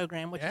Forgiveness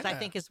Program, which is, I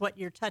think, is what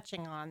you're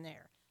touching on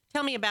there.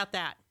 Tell me about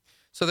that.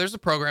 So there's a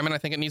program, and I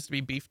think it needs to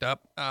be beefed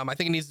up. I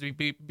think it needs to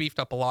be beefed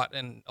up a lot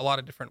in a lot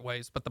of different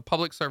ways. But the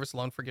Public Service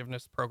Loan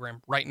Forgiveness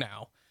Program right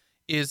now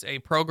is a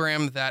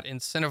program that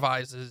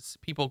incentivizes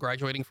people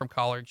graduating from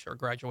college or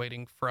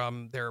graduating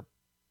from their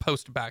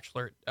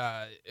post-bachelor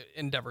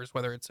endeavors,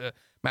 whether it's a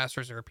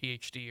master's or a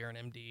PhD or an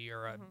MD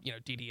or a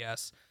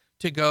DDS,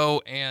 to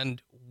go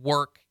and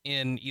work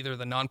in either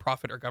the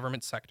nonprofit or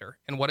government sector.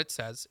 And what it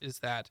says is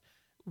that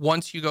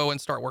once you go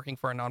and start working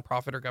for a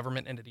nonprofit or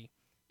government entity,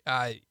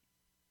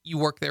 you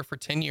work there for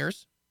 10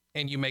 years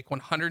and you make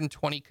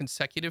 120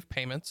 consecutive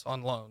payments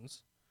on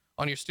loans,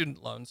 on your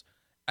student loans.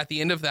 At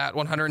the end of that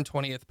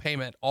 120th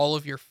payment, all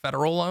of your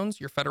federal loans,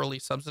 your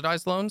federally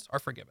subsidized loans, are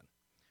forgiven.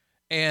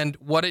 And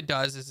what it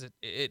does is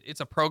it's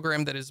a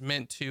program that is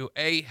meant to,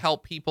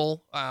 help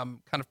people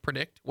kind of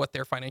predict what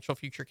their financial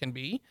future can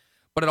be,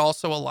 but it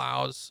also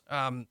allows,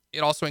 it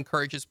also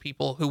encourages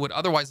people who would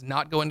otherwise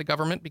not go into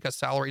government because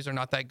salaries are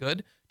not that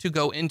good to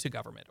go into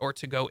government or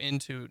to go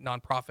into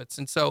nonprofits.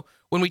 And so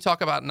when we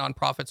talk about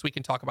nonprofits, we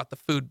can talk about the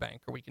food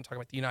bank, or we can talk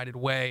about the United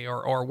Way,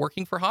 or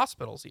working for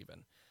hospitals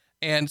even.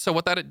 And so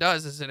what that it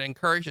does is it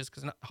encourages,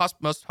 because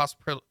most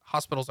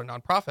hospitals are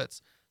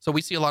nonprofits. So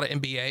we see a lot of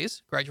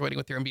MBAs graduating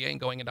with their MBA and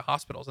going into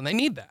hospitals, and they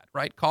need that,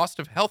 right? Cost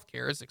of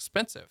healthcare is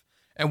expensive.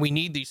 And we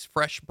need these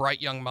fresh,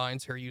 bright young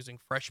minds who are using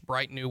fresh,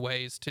 bright new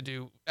ways to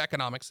do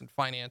economics and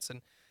finance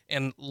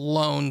and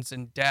loans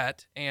and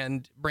debt,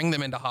 and bring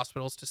them into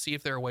hospitals to see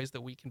if there are ways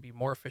that we can be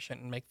more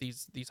efficient and make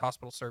these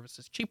hospital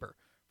services cheaper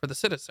for the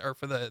citizen or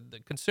for the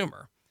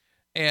consumer.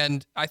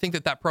 And I think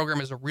that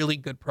program is a really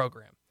good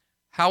program.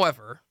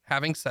 However,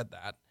 having said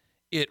that,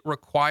 it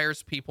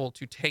requires people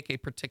to take a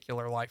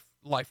particular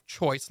life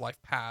choice,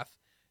 life path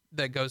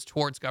that goes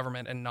towards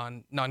government and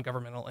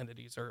non-governmental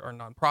entities or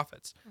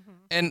nonprofits. Mm-hmm.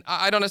 And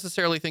I don't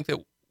necessarily think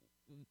that,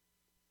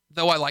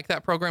 though I like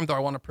that program, though I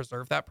want to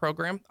preserve that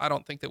program, I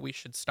don't think that we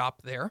should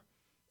stop there.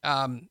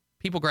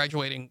 People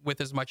graduating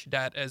with as much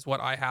debt as what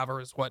I have, or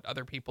as what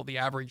other people, the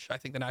average, I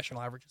think the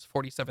national average is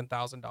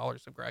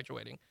 $47,000 of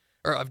graduating,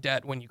 or of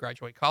debt when you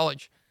graduate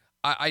college.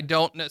 I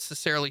don't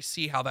necessarily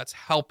see how that's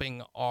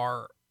helping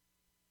our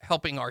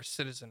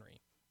citizenry.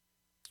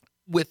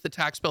 With the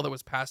tax bill that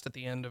was passed at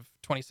the end of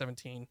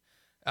 2017,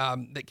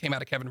 that came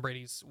out of Kevin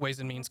Brady's Ways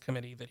and Means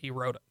Committee that he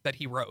wrote,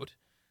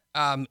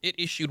 it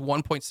issued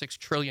 $1.6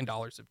 trillion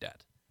of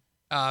debt.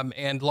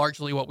 And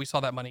largely what we saw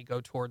that money go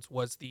towards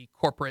was the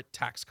corporate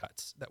tax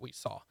cuts that we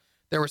saw.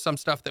 There was some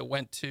stuff that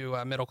went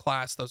to middle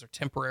class. Those are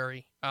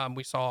temporary.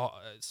 We saw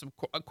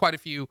quite a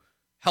few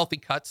healthy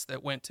cuts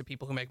that went to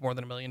people who make more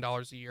than $1 million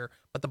a year.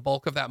 But the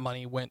bulk of that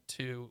money went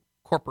to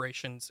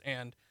corporations,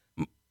 and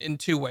in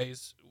two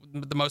ways.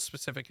 The most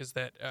specific is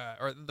that,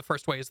 or the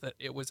first way is that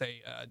it was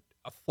a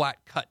flat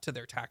cut to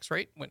their tax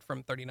rate, went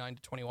from 39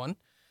 to 21.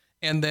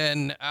 And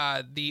then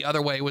the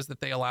other way was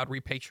that they allowed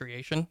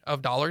repatriation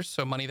of dollars.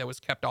 So money that was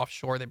kept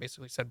offshore, they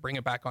basically said, bring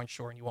it back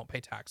onshore and you won't pay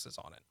taxes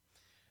on it.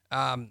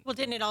 Well,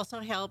 didn't it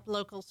also help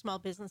local small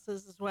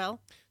businesses as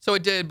well? So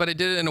it did, but it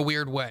did it in a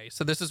weird way.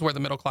 So this is where the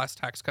middle class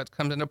tax cuts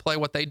comes into play.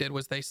 What they did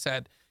was they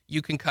said,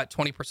 you can cut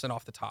 20%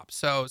 off the top.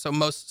 So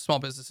most small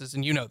businesses,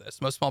 and you know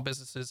this, most small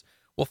businesses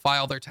will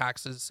file their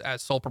taxes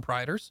as sole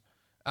proprietors,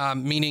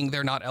 meaning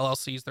they're not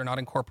LLCs, they're not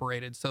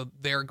incorporated. So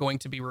they're going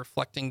to be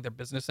reflecting their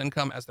business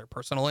income as their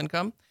personal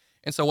income.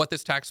 And so what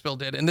this tax bill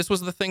did, and this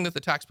was the thing that the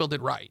tax bill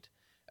did right,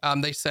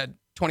 they said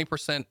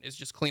 20% is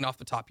just clean off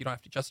the top. You don't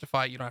have to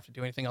justify it. You don't have to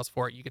do anything else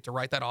for it. You get to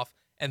write that off.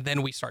 And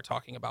then we start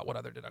talking about what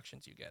other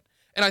deductions you get.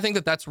 And I think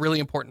that that's really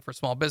important for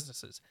small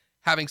businesses.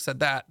 Having said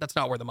that, that's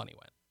not where the money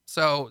went.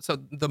 So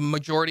the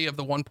majority of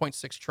the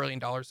 $1.6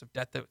 trillion of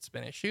debt that's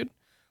been issued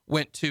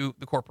went to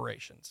the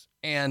corporations.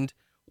 And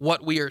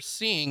what we are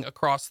seeing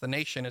across the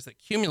nation is that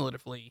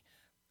cumulatively,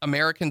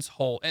 Americans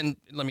hold, and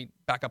let me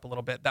back up a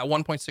little bit, that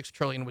 $1.6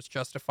 trillion was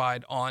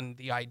justified on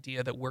the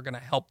idea that we're going to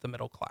help the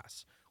middle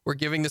class. We're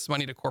giving this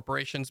money to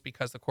corporations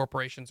because the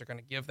corporations are going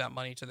to give that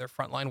money to their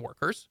frontline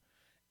workers,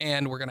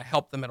 and we're going to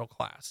help the middle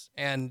class.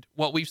 And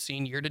what we've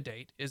seen year to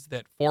date is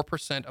that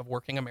 4% of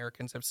working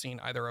Americans have seen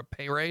either a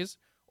pay raise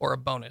or a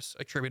bonus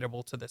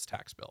attributable to this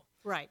tax bill.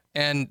 Right.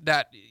 And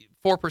that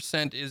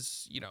 4%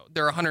 is,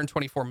 there are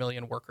 124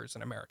 million workers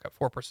in America.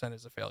 4%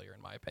 is a failure,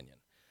 in my opinion.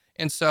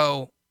 And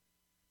so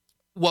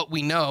what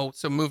we know,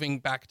 so moving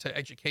back to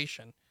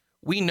education,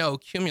 we know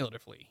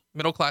cumulatively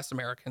middle-class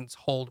Americans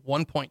hold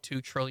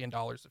 $1.2 trillion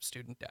of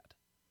student debt.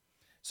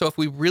 So if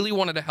we really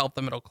wanted to help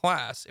the middle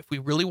class, if we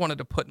really wanted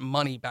to put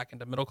money back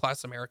into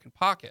middle-class American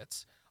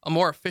pockets, a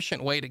more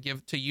efficient way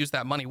to use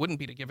that money wouldn't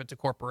be to give it to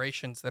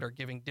corporations that are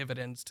giving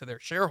dividends to their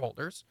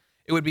shareholders.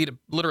 It would be to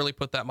literally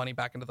put that money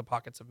back into the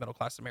pockets of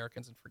middle-class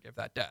Americans and forgive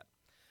that debt.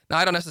 Now,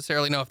 I don't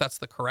necessarily know if that's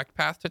the correct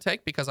path to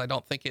take, because I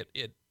don't think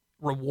it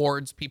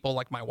rewards people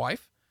like my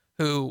wife,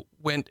 who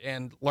went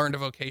and learned a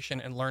vocation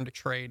and learned a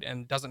trade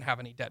and doesn't have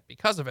any debt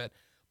because of it.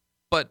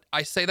 But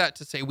I say that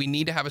to say we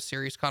need to have a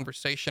serious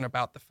conversation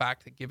about the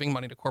fact that giving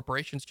money to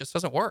corporations just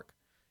doesn't work.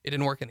 It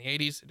didn't work in the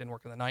 80s. It didn't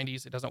work in the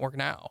 90s. It doesn't work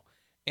now.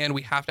 And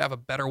we have to have a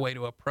better way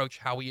to approach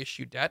how we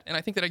issue debt. And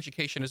I think that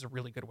education is a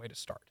really good way to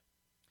start.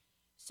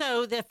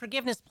 So the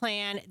forgiveness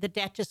plan, the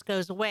debt just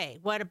goes away.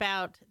 What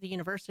about the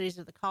universities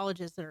or the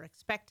colleges that are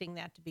expecting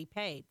that to be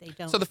paid? They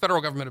don't. So the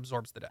federal government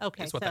absorbs the debt.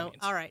 Okay. Is what that means.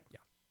 All right. Yeah.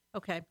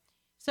 Okay.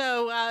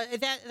 So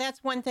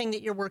that's one thing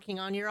that you're working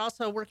on. You're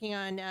also working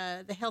on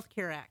the Health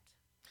Care Act.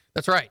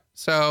 That's right.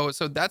 So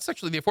that's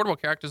actually the Affordable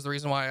Care Act is the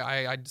reason why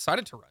I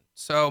decided to run.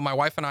 So my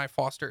wife and I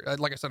fostered,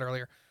 like I said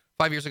earlier,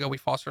 5 years ago, we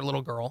fostered a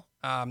little girl.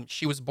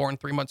 She was born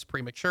 3 months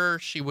premature.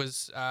 She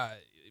was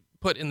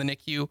put in the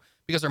NICU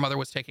because her mother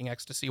was taking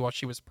ecstasy while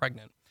she was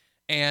pregnant.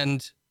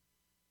 And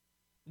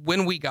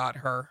when we got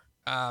her,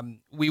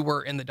 we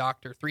were in the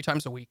doctor 3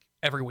 times a week,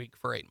 every week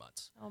for 8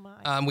 months. Oh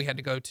my. We had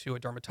to go to a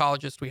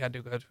dermatologist. We had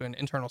to go to an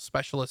internal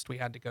specialist. We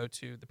had to go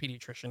to the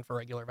pediatrician for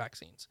regular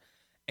vaccines.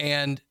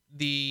 And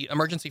the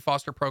emergency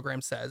foster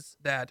program says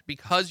that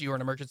because you're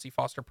an emergency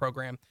foster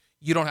program,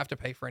 you don't have to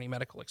pay for any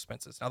medical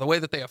expenses. Now, the way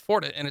that they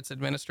afford it, and it's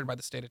administered by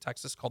the state of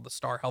Texas called the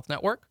Star Health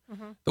Network,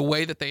 the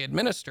way that they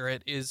administer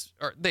it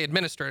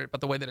but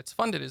the way that it's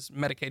funded is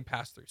Medicaid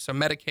pass-through. So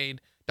Medicaid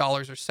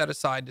dollars are set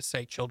aside to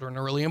say children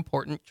are really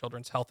important,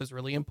 children's health is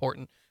really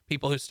important,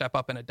 people who step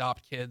up and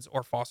adopt kids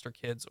or foster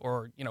kids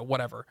or,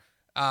 whatever,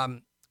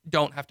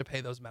 don't have to pay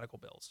those medical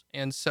bills.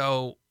 And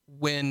so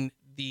when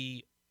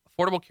the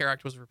Affordable Care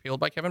Act was repealed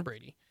by Kevin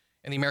Brady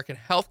and the American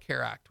Health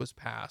Care Act was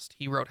passed,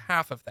 he wrote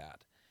half of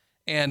that.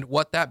 And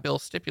what that bill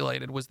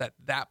stipulated was that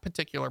that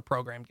particular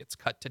program gets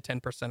cut to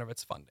 10% of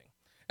its funding.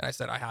 And I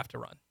said, I have to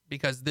run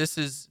because this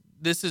is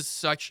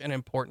such an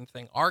important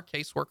thing. Our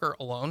caseworker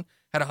alone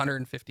had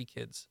 150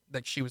 kids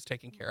that she was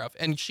taking care of.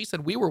 And she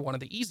said we were one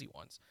of the easy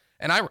ones.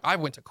 And I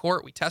went to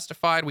court, we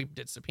testified, we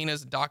did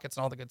subpoenas and dockets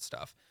and all the good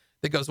stuff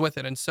that goes with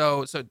it. And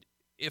so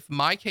if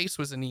my case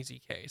was an easy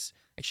case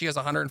and she has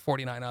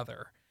 149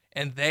 other,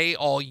 and they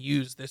all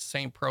use this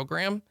same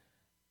program,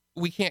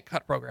 we can't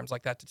cut programs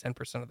like that to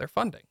 10% of their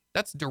funding.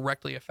 That's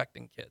directly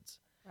affecting kids.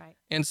 Right.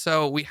 And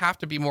so we have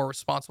to be more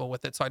responsible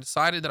with it. So I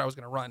decided that I was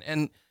going to run.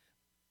 And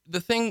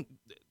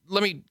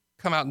let me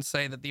come out and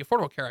say that the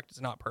Affordable Care Act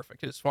is not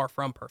perfect. It is far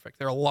from perfect.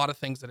 There are a lot of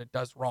things that it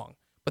does wrong,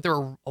 but there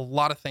are a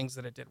lot of things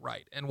that it did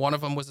right. And one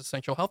of them was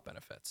essential health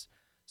benefits.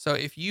 So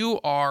if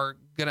you are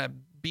going to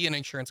be an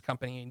insurance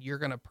company and you're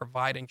going to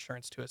provide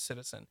insurance to a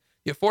citizen,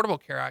 the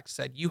Affordable Care Act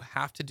said you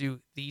have to do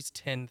these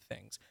 10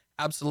 things.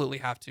 Absolutely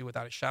have to,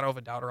 without a shadow of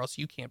a doubt, or else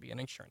you can't be an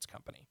insurance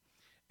company.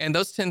 And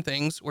those 10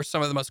 things were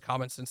some of the most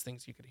common sense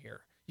things you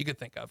could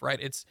think of, right?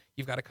 It's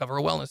you've got to cover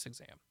a wellness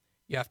exam.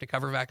 You have to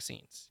cover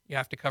vaccines. You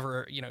have to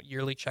cover,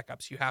 yearly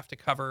checkups. You have to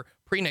cover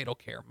prenatal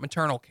care,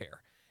 maternal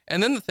care.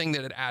 And then the thing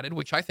that it added,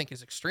 which I think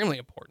is extremely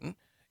important,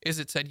 is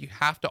it said you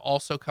have to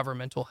also cover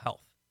mental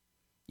health.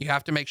 You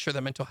have to make sure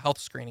that mental health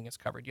screening is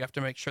covered. You have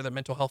to make sure that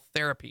mental health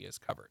therapy is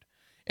covered.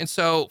 And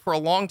so for a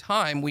long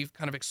time, we've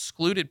kind of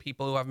excluded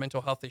people who have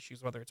mental health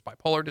issues, whether it's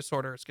bipolar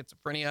disorder,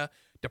 schizophrenia,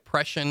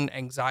 depression,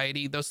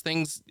 anxiety. Those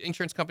things,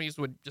 insurance companies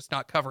would just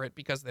not cover it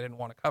because they didn't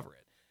want to cover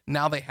it.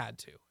 Now they had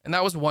to. And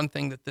that was one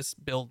thing that this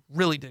bill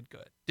really did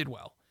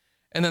well.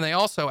 And then they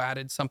also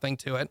added something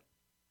to it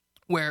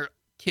where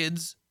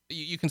kids,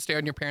 you can stay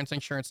on your parents'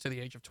 insurance to the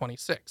age of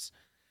 26.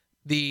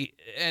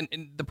 And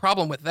the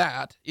problem with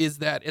that is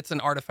that it's an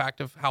artifact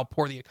of how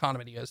poor the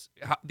economy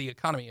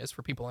is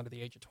for people under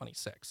the age of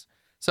 26.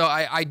 So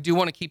I do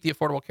want to keep the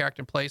Affordable Care Act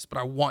in place, but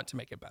I want to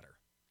make it better.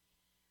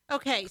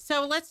 Okay,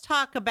 so let's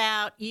talk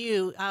about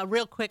you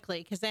real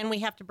quickly, because then we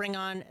have to bring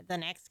on the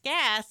next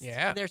guest.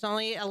 Yeah. There's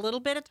only a little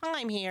bit of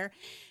time here.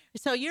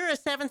 So you're a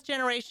 7th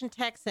generation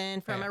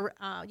Texan from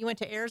you went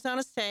to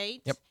Arizona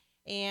State. Yep.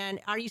 And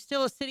are you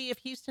still a City of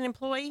Houston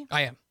employee?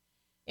 I am.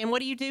 And what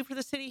do you do for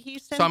the City of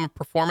Houston? So I'm a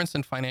performance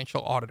and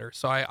financial auditor.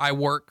 So I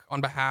work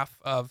on behalf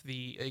of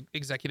the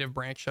executive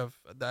branch of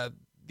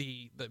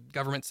the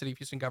government, City of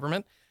Houston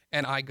government,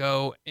 and I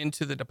go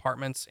into the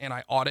departments and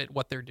I audit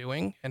what they're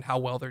doing and how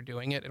well they're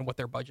doing it and what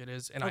their budget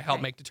is, and I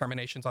help make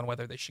determinations on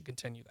whether they should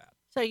continue that.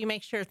 So you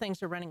make sure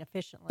things are running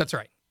efficiently. That's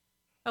right.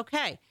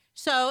 Okay.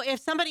 So if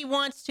somebody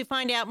wants to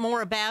find out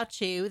more about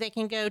you, they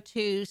can go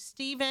to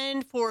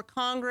Stephen for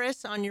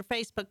Congress on your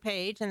Facebook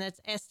page, and that's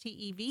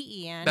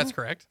STEVEN. That's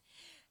correct.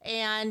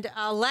 And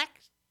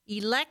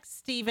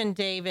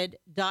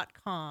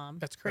electstephendavid.com.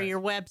 That's for correct.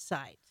 your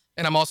website.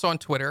 And I'm also on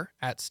Twitter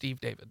at Steve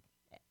David.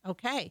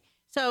 Okay.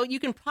 So you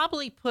can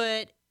probably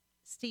put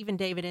Stephen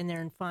David in there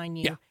and find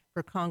you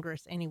for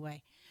Congress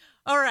anyway.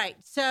 All right.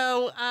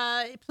 So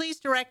please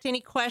direct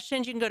any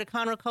questions. You can go to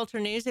Conroe Culture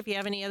News if you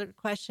have any other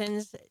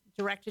questions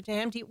directed to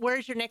him.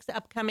 Where's your next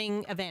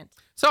upcoming event?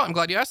 So I'm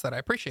glad you asked that. I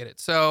appreciate it.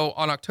 So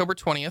on October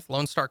 20th,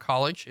 Lone Star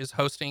College is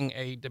hosting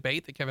a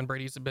debate that Kevin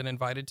Brady's been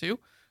invited to.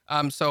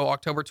 So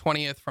October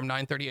 20th from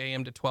 9:30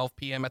 a.m. to 12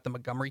 p.m. at the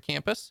Montgomery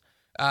campus.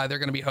 They're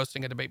going to be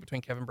hosting a debate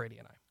between Kevin Brady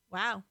and I.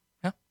 Wow.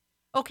 Yeah.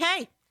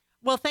 Okay.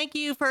 Well, thank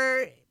you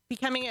for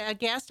becoming a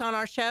guest on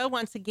our show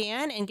once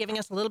again and giving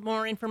us a little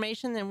more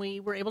information than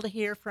we were able to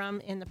hear from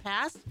in the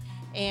past.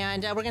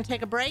 And we're going to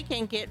take a break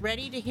and get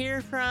ready to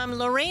hear from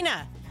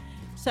Lorena.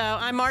 So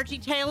I'm Margie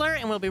Taylor,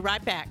 and we'll be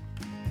right back.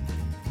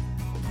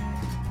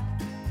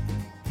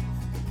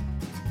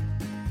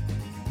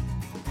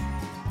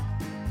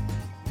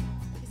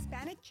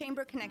 Hispanic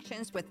Chamber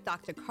Connections with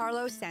Dr.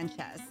 Carlos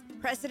Sanchez,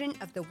 President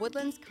of the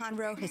Woodlands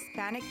Conroe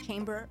Hispanic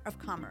Chamber of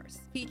Commerce,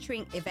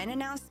 featuring event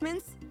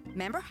announcements,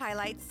 member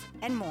highlights,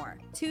 and more.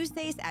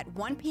 Tuesdays at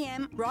 1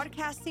 p.m.,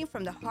 broadcasting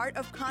from the heart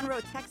of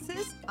Conroe,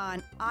 Texas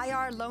on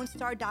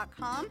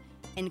irlonestar.com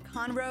and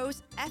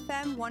Conroe's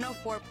FM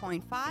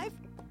 104.5,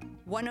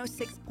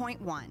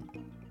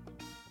 106.1.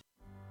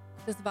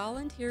 Does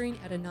volunteering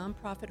at a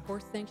nonprofit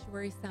horse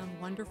sanctuary sound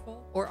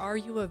wonderful? Or are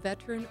you a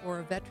veteran or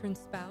a veteran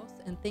spouse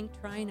and think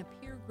trying a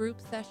peer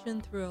group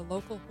session through a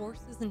local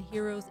Horses and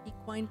Heroes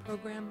equine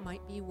program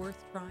might be worth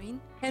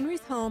trying? Henry's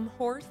Home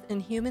Horse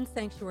and Human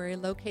Sanctuary,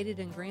 located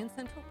in Grand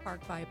Central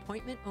Park by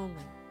appointment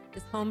only,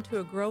 is home to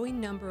a growing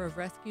number of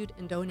rescued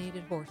and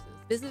donated horses.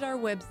 Visit our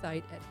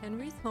website at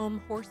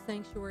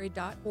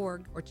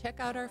henryshomehorsesanctuary.org or check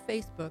out our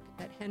Facebook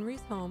at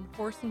Henry's Home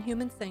Horse and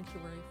Human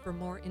Sanctuary for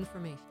more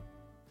information.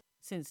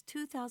 Since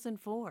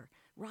 2004,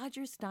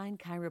 Roger Stein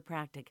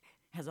Chiropractic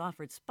has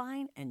offered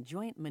spine and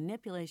joint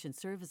manipulation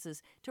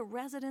services to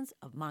residents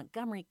of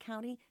Montgomery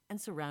County and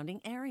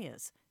surrounding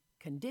areas.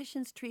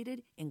 Conditions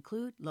treated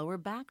include lower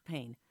back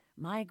pain,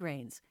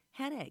 migraines,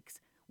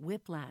 headaches,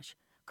 whiplash,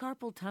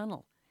 carpal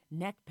tunnel,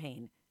 neck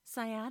pain,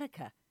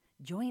 sciatica,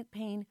 joint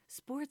pain,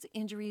 sports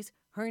injuries,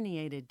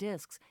 herniated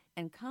discs,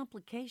 and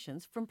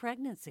complications from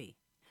pregnancy.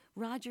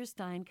 Roger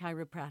Stein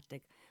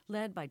Chiropractic,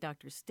 led by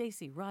Dr.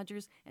 Stacy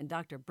Rogers and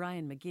Dr.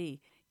 Brian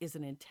McGee, is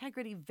an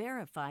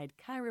integrity-verified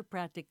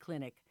chiropractic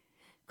clinic.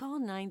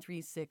 Call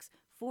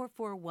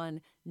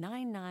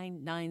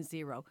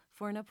 936-441-9990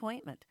 for an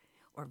appointment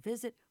or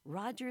visit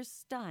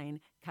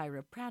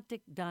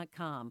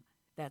rogerssteinchiropractic.com.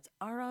 That's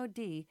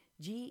RODGERSSTEIN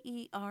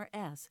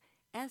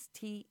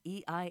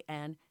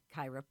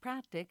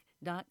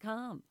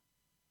chiropractic.com.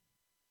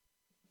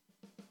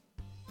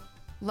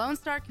 Lone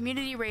Star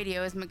Community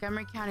Radio is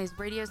Montgomery County's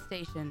radio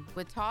station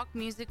with talk,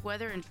 music,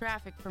 weather, and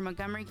traffic for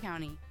Montgomery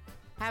County.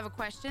 Have a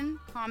question,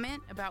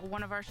 comment about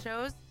one of our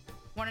shows?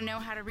 Want to know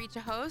how to reach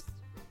a host?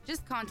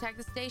 Just contact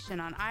the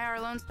station on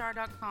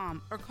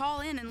irlonestar.com or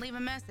call in and leave a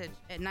message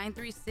at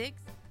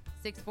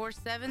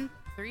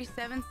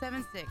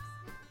 936-647-3776.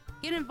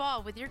 Get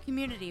involved with your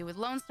community with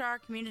Lone Star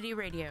Community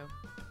Radio.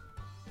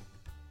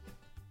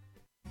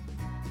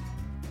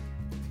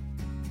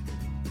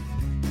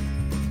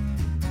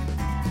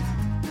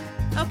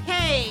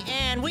 Okay,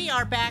 and we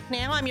are back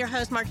now. I'm your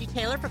host, Margie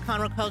Taylor, for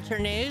Conroe Culture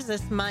News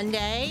this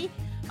Monday,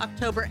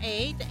 October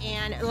 8th.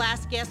 And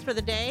last guest for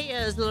the day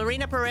is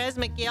Lorena Perez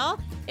McGill,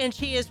 and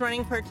she is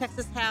running for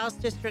Texas House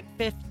District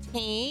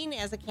 15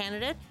 as a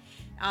candidate.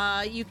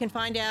 You can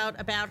find out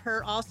about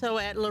her also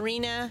at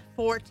Lorena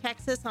for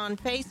Texas on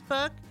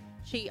Facebook.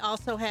 She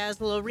also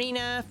has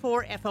Lorena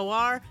for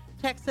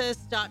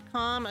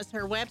FORTexas.com as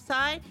her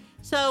website.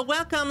 So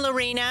welcome,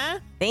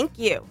 Lorena. Thank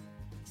you.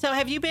 So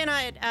have you been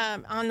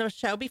on the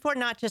show before?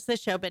 Not just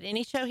this show, but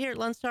any show here at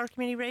Lone Star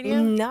Community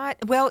Radio?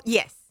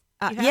 Yes.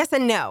 Yes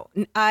and no.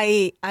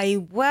 I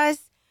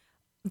was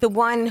the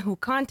one who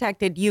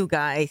contacted you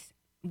guys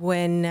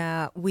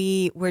when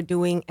we were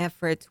doing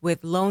efforts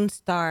with Lone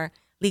Star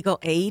Legal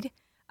Aid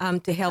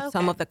to help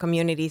some of the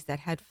communities that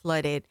had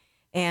flooded.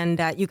 And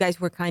you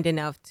guys were kind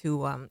enough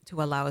to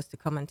allow us to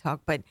come and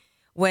talk. But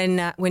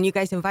when you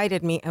guys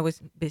invited me, I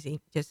was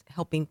busy just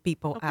helping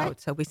people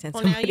out. So we sent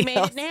somebody else. Well, now you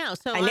made it now,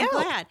 so I'm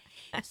glad.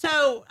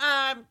 So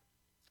a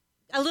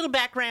little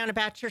background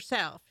about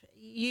yourself.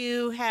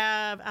 You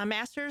have a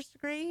master's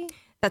degree?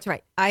 That's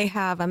right. I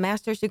have a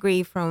master's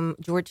degree from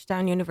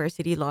Georgetown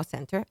University Law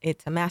Center.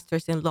 It's a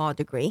master's in law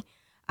degree.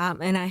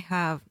 And I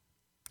have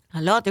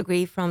a law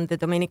degree from the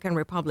Dominican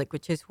Republic,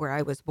 which is where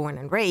I was born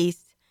and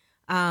raised.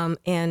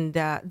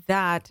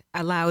 That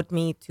allowed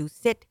me to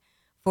sit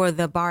for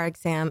the bar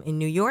exam in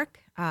New York,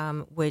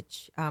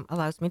 which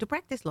allows me to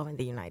practice law in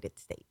the United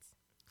States.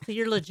 So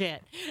you're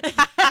legit.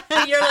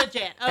 You're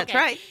legit. Okay. That's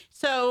right.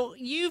 So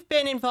you've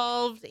been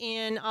involved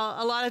in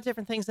a lot of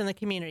different things in the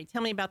community.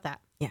 Tell me about that.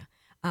 Yeah.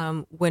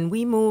 When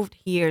we moved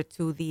here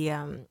to the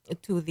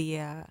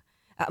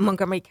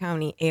Montgomery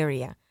County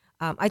area,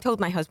 I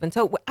told my husband.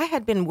 So I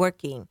had been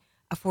working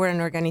for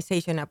an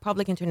organization, a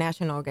public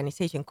international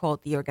organization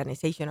called the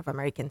Organization of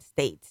American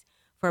States,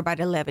 for about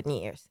 11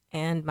 years.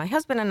 And my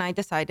husband and I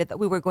decided that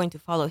we were going to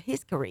follow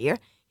his career.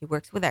 He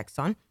works with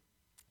Exxon.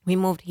 We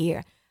moved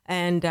here.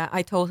 And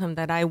I told him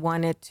that I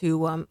wanted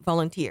to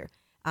volunteer.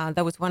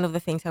 That was one of the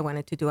things I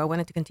wanted to do. I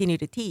wanted to continue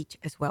to teach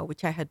as well,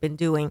 which I had been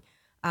doing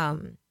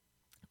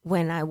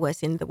when I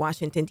was in the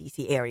Washington,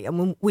 D.C. area.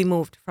 We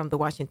moved from the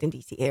Washington,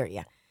 D.C.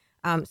 area.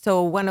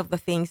 So one of the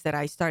things that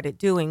I started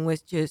doing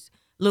was just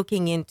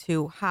looking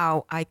into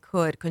how I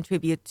could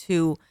contribute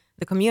to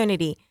the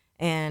community.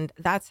 And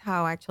that's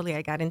how actually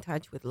I got in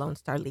touch with Lone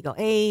Star Legal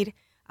Aid,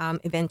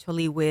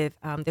 eventually with,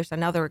 there's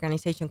another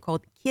organization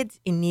called Kids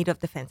in Need of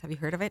Defense. Have you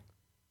heard of it?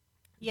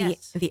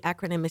 Yes. The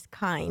acronym is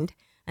KIND,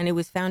 and it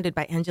was founded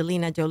by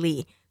Angelina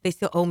Jolie. They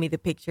still owe me the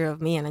picture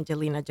of me and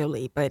Angelina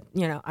Jolie, but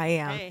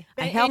I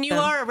helped and you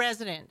them. are a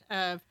resident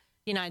of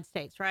the United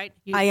States, right?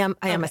 I am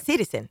a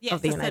citizen Yes,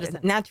 of the a United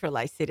citizen.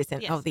 naturalized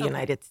citizen Yes, of the okay.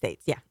 United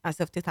States. Yeah, as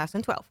of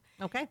 2012.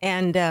 Okay.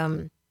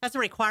 And That's a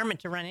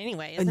requirement to run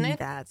anyway, isn't it?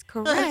 That's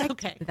correct.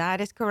 Okay.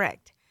 That is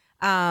correct.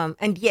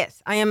 And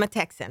yes, I am a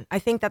Texan. I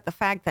think that the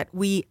fact that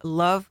we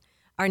love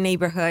our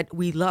neighborhood,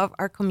 we love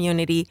our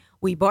community,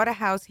 we bought a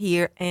house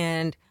here,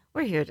 and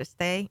we're here to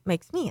stay,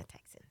 makes me a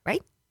Texan,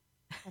 right?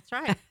 That's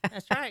right.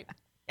 That's right.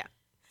 Yeah.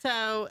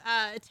 So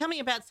tell me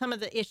about some of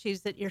the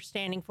issues that you're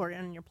standing for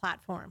on your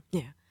platform.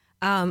 Yeah.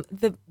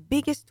 The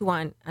biggest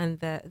one and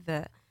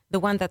the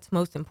one that's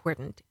most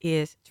important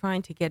is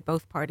trying to get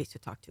both parties to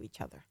talk to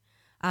each other.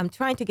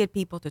 Trying to get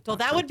people to talk. Well,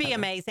 that to would each be other.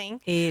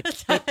 amazing.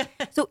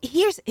 So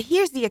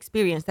here's the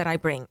experience that I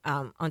bring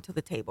onto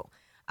the table.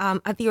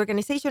 At the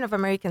Organization of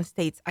American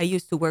States, I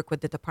used to work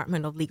with the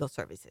Department of Legal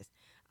Services.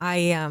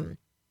 I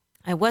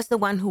was the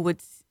one who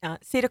would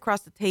sit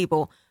across the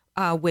table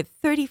with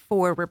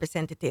 34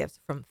 representatives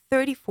from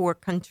 34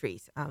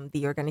 countries.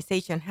 The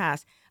organization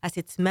has as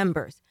its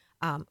members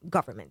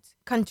governments,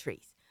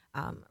 countries,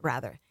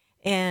 rather.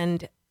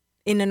 And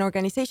in an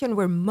organization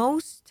where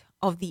most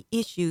of the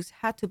issues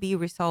had to be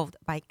resolved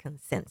by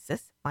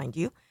consensus, mind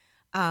you,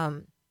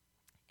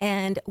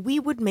 and we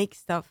would make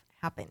stuff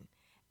happen.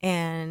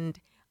 And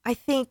I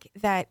think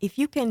that if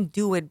you can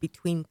do it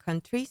between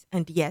countries,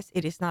 and yes,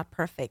 it is not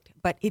perfect,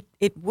 but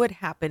it would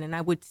happen, and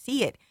I would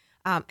see it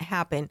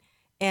happen.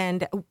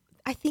 And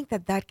I think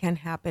that can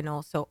happen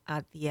also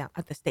at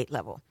the state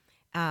level.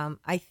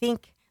 I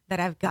think that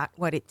I've got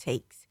what it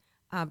takes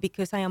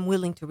because I am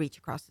willing to reach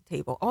across the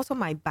table. Also,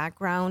 my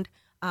background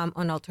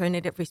on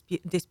alternative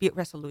dispute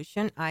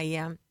resolution.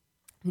 I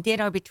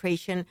did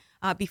arbitration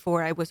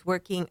before. I was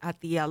working at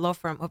the law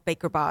firm of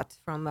Baker Botts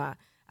from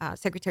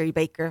Secretary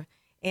Baker.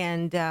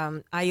 And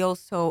I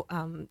also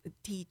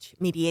teach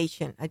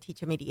mediation. I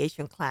teach a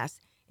mediation class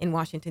in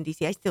Washington,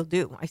 D.C. I still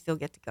do. I still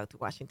get to go to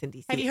Washington,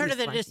 D.C. Have you heard of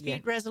the at least once a year.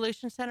 Dispute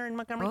Resolution Center in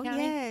Montgomery Oh,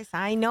 County? yes.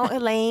 I know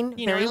Elaine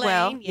You know very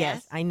well. Elaine,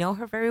 yes. I know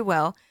her very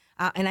well.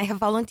 And I have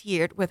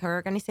volunteered with her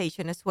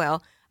organization as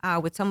well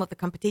with some of the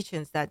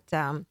competitions that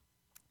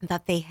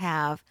they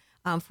have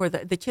for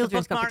the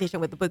children's competition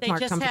with the bookmark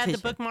competition. They just had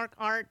the bookmark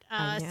art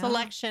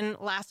selection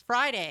last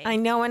Friday. I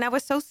know, and I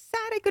was so sad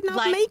I could not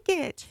Like make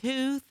it.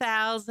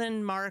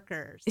 2,000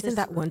 markers. Isn't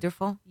that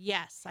wonderful?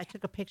 Yes, I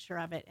took a picture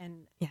of it,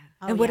 and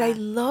And what I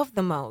love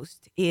the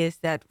most is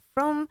that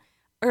from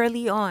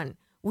early on,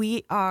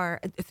 we are,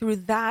 through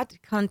that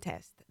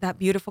contest, that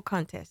beautiful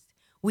contest,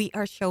 we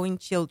are showing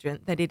children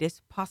that it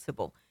is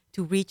possible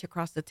to reach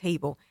across the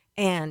table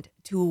and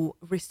to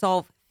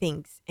resolve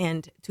things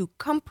and to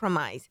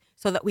compromise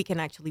so that we can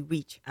actually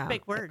reach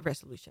Big a word.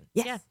 resolution.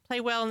 Yes. Yeah, play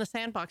well in the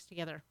sandbox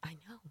together. I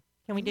know.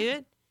 Can we do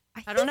it?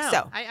 I don't think know.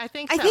 so. I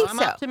think I so. think I'm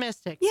so.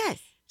 optimistic. Yes.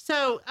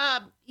 So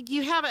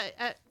you have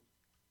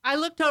I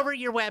looked over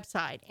your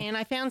website and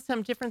I found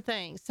some different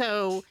things.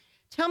 So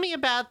tell me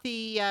about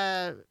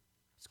the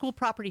school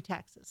property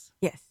taxes.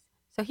 Yes.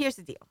 So here's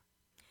the deal.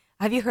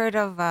 Have you heard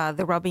of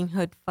the Robin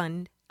Hood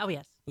Fund? Oh,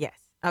 yes. Yes.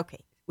 Okay.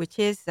 Which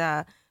is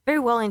a very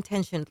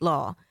well-intentioned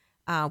law,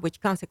 which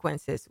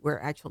consequences we're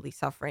actually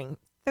suffering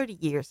 30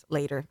 years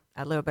later,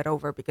 a little bit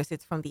over, because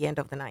it's from the end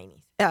of the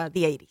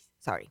 80s,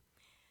 sorry.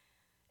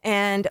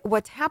 And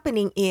what's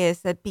happening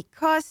is that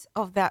because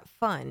of that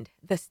fund,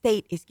 the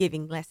state is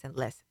giving less and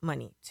less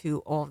money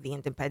to all the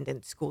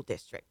independent school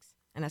districts.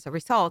 And as a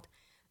result,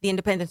 the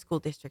independent school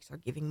districts are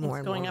giving more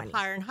and more It's money. going up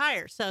higher and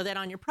higher, so that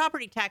on your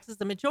property taxes,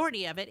 the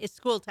majority of it is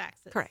school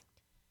taxes.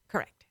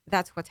 Correct.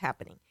 That's what's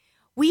happening.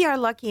 we are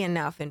lucky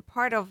enough, and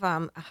part of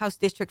House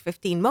District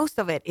 15, most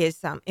of it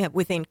is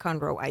within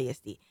Conroe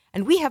ISD.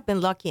 And we have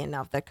been lucky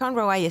enough that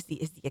Conroe ISD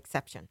is the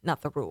exception,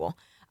 not the rule,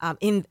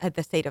 in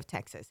the state of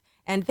Texas.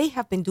 And they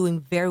have been doing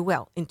very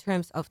well in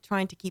terms of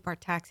trying to keep our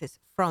taxes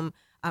from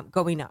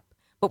going up.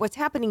 But what's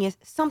happening is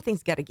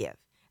something's got to give.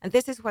 And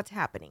this is what's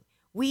happening.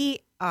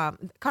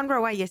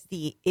 Conroe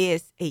ISD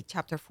is a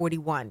Chapter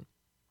 41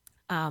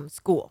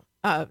 school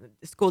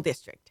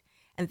district.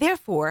 And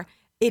therefore,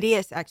 it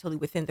is actually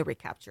within the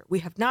recapture. We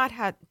have not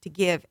had to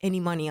give any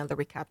money on the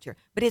recapture,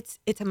 but it's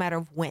a matter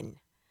of when.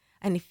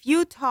 And if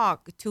you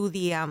talk to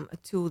the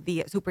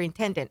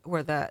superintendent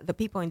or the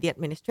people in the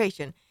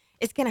administration,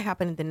 it's going to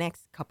happen in the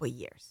next couple of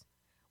years,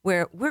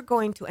 where we're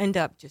going to end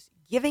up just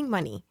giving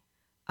money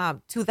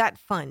to that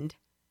fund.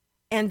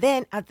 And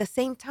then at the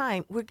same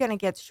time, we're going to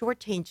get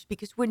shortchanged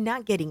because we're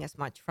not getting as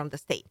much from the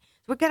state.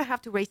 So we're going to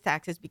have to raise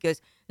taxes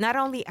because not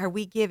only are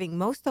we giving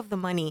most of the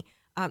money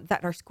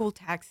that our school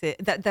taxes,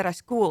 that our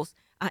schools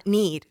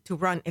need to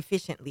run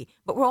efficiently,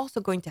 but we're also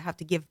going to have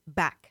to give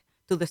back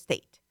to the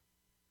state.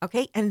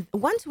 Okay. And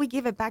once we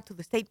give it back to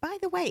the state, by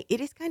the way,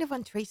 it is kind of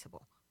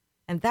untraceable.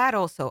 And that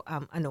also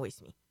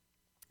annoys me.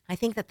 I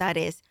think that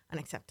is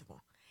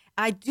unacceptable.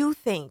 I do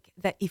think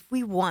that if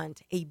we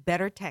want a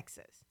better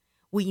Texas,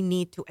 we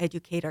need to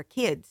educate our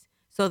kids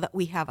so that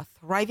we have a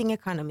thriving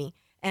economy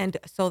and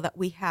so that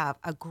we have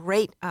a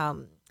great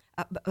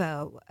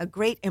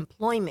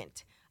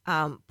employment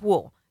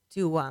pool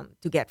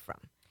to get from.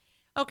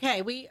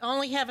 Okay, we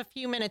only have a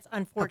few minutes,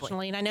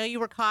 unfortunately, and I know you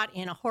were caught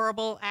in a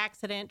horrible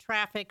accident,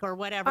 traffic, or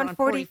whatever on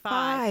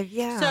 45.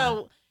 Yeah.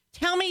 So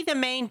tell me the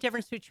main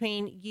difference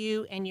between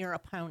you and your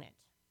opponent.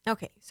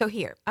 Okay, so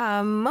here,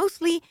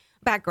 mostly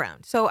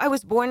background. So I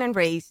was born and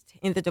raised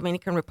in the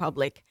Dominican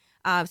Republic,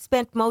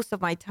 spent most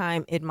of my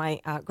time in my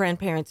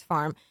grandparents'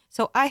 farm.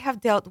 So I have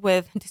dealt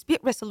with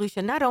dispute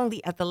resolution not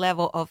only at the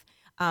level of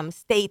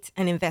states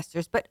and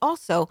investors, but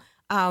also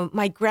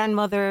my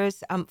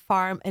grandmother's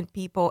farm and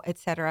people,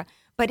 etc.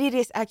 But it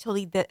is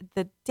actually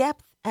the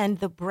depth and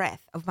the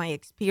breadth of my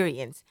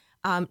experience,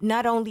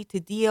 not only to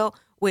deal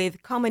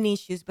with common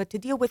issues, but to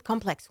deal with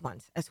complex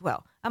ones as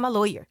well. I'm a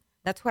lawyer.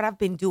 That's what I've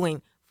been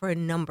doing for a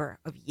number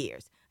of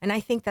years. And I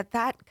think that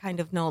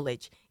kind of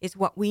knowledge is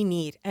what we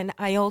need. And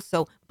I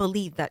also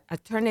believe that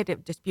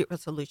alternative dispute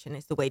resolution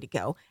is the way to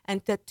go,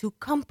 and that to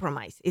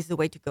compromise is the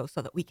way to go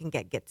so that we can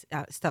get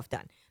stuff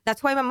done.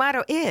 That's why my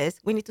motto is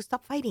we need to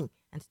stop fighting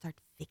and start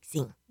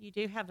fixing. You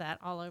do have that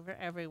all over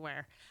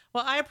everywhere.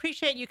 Well, I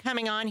appreciate you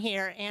coming on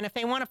here. And if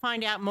they want to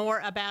find out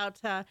more about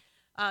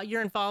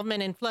your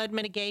involvement in flood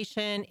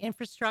mitigation,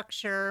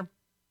 infrastructure,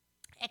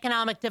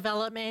 economic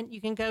development, you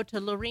can go to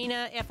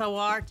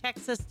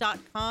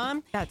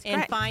LorenaFORTexas.com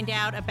and find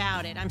out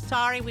about it. I'm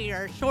sorry we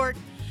are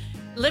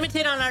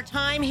limited on our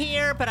time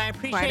here, but I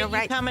appreciate you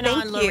coming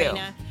on,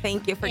 Lorena.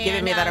 Thank you for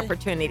giving me that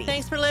opportunity.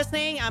 Thanks for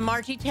listening. I'm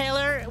Margie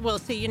Taylor. We'll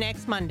see you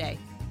next Monday.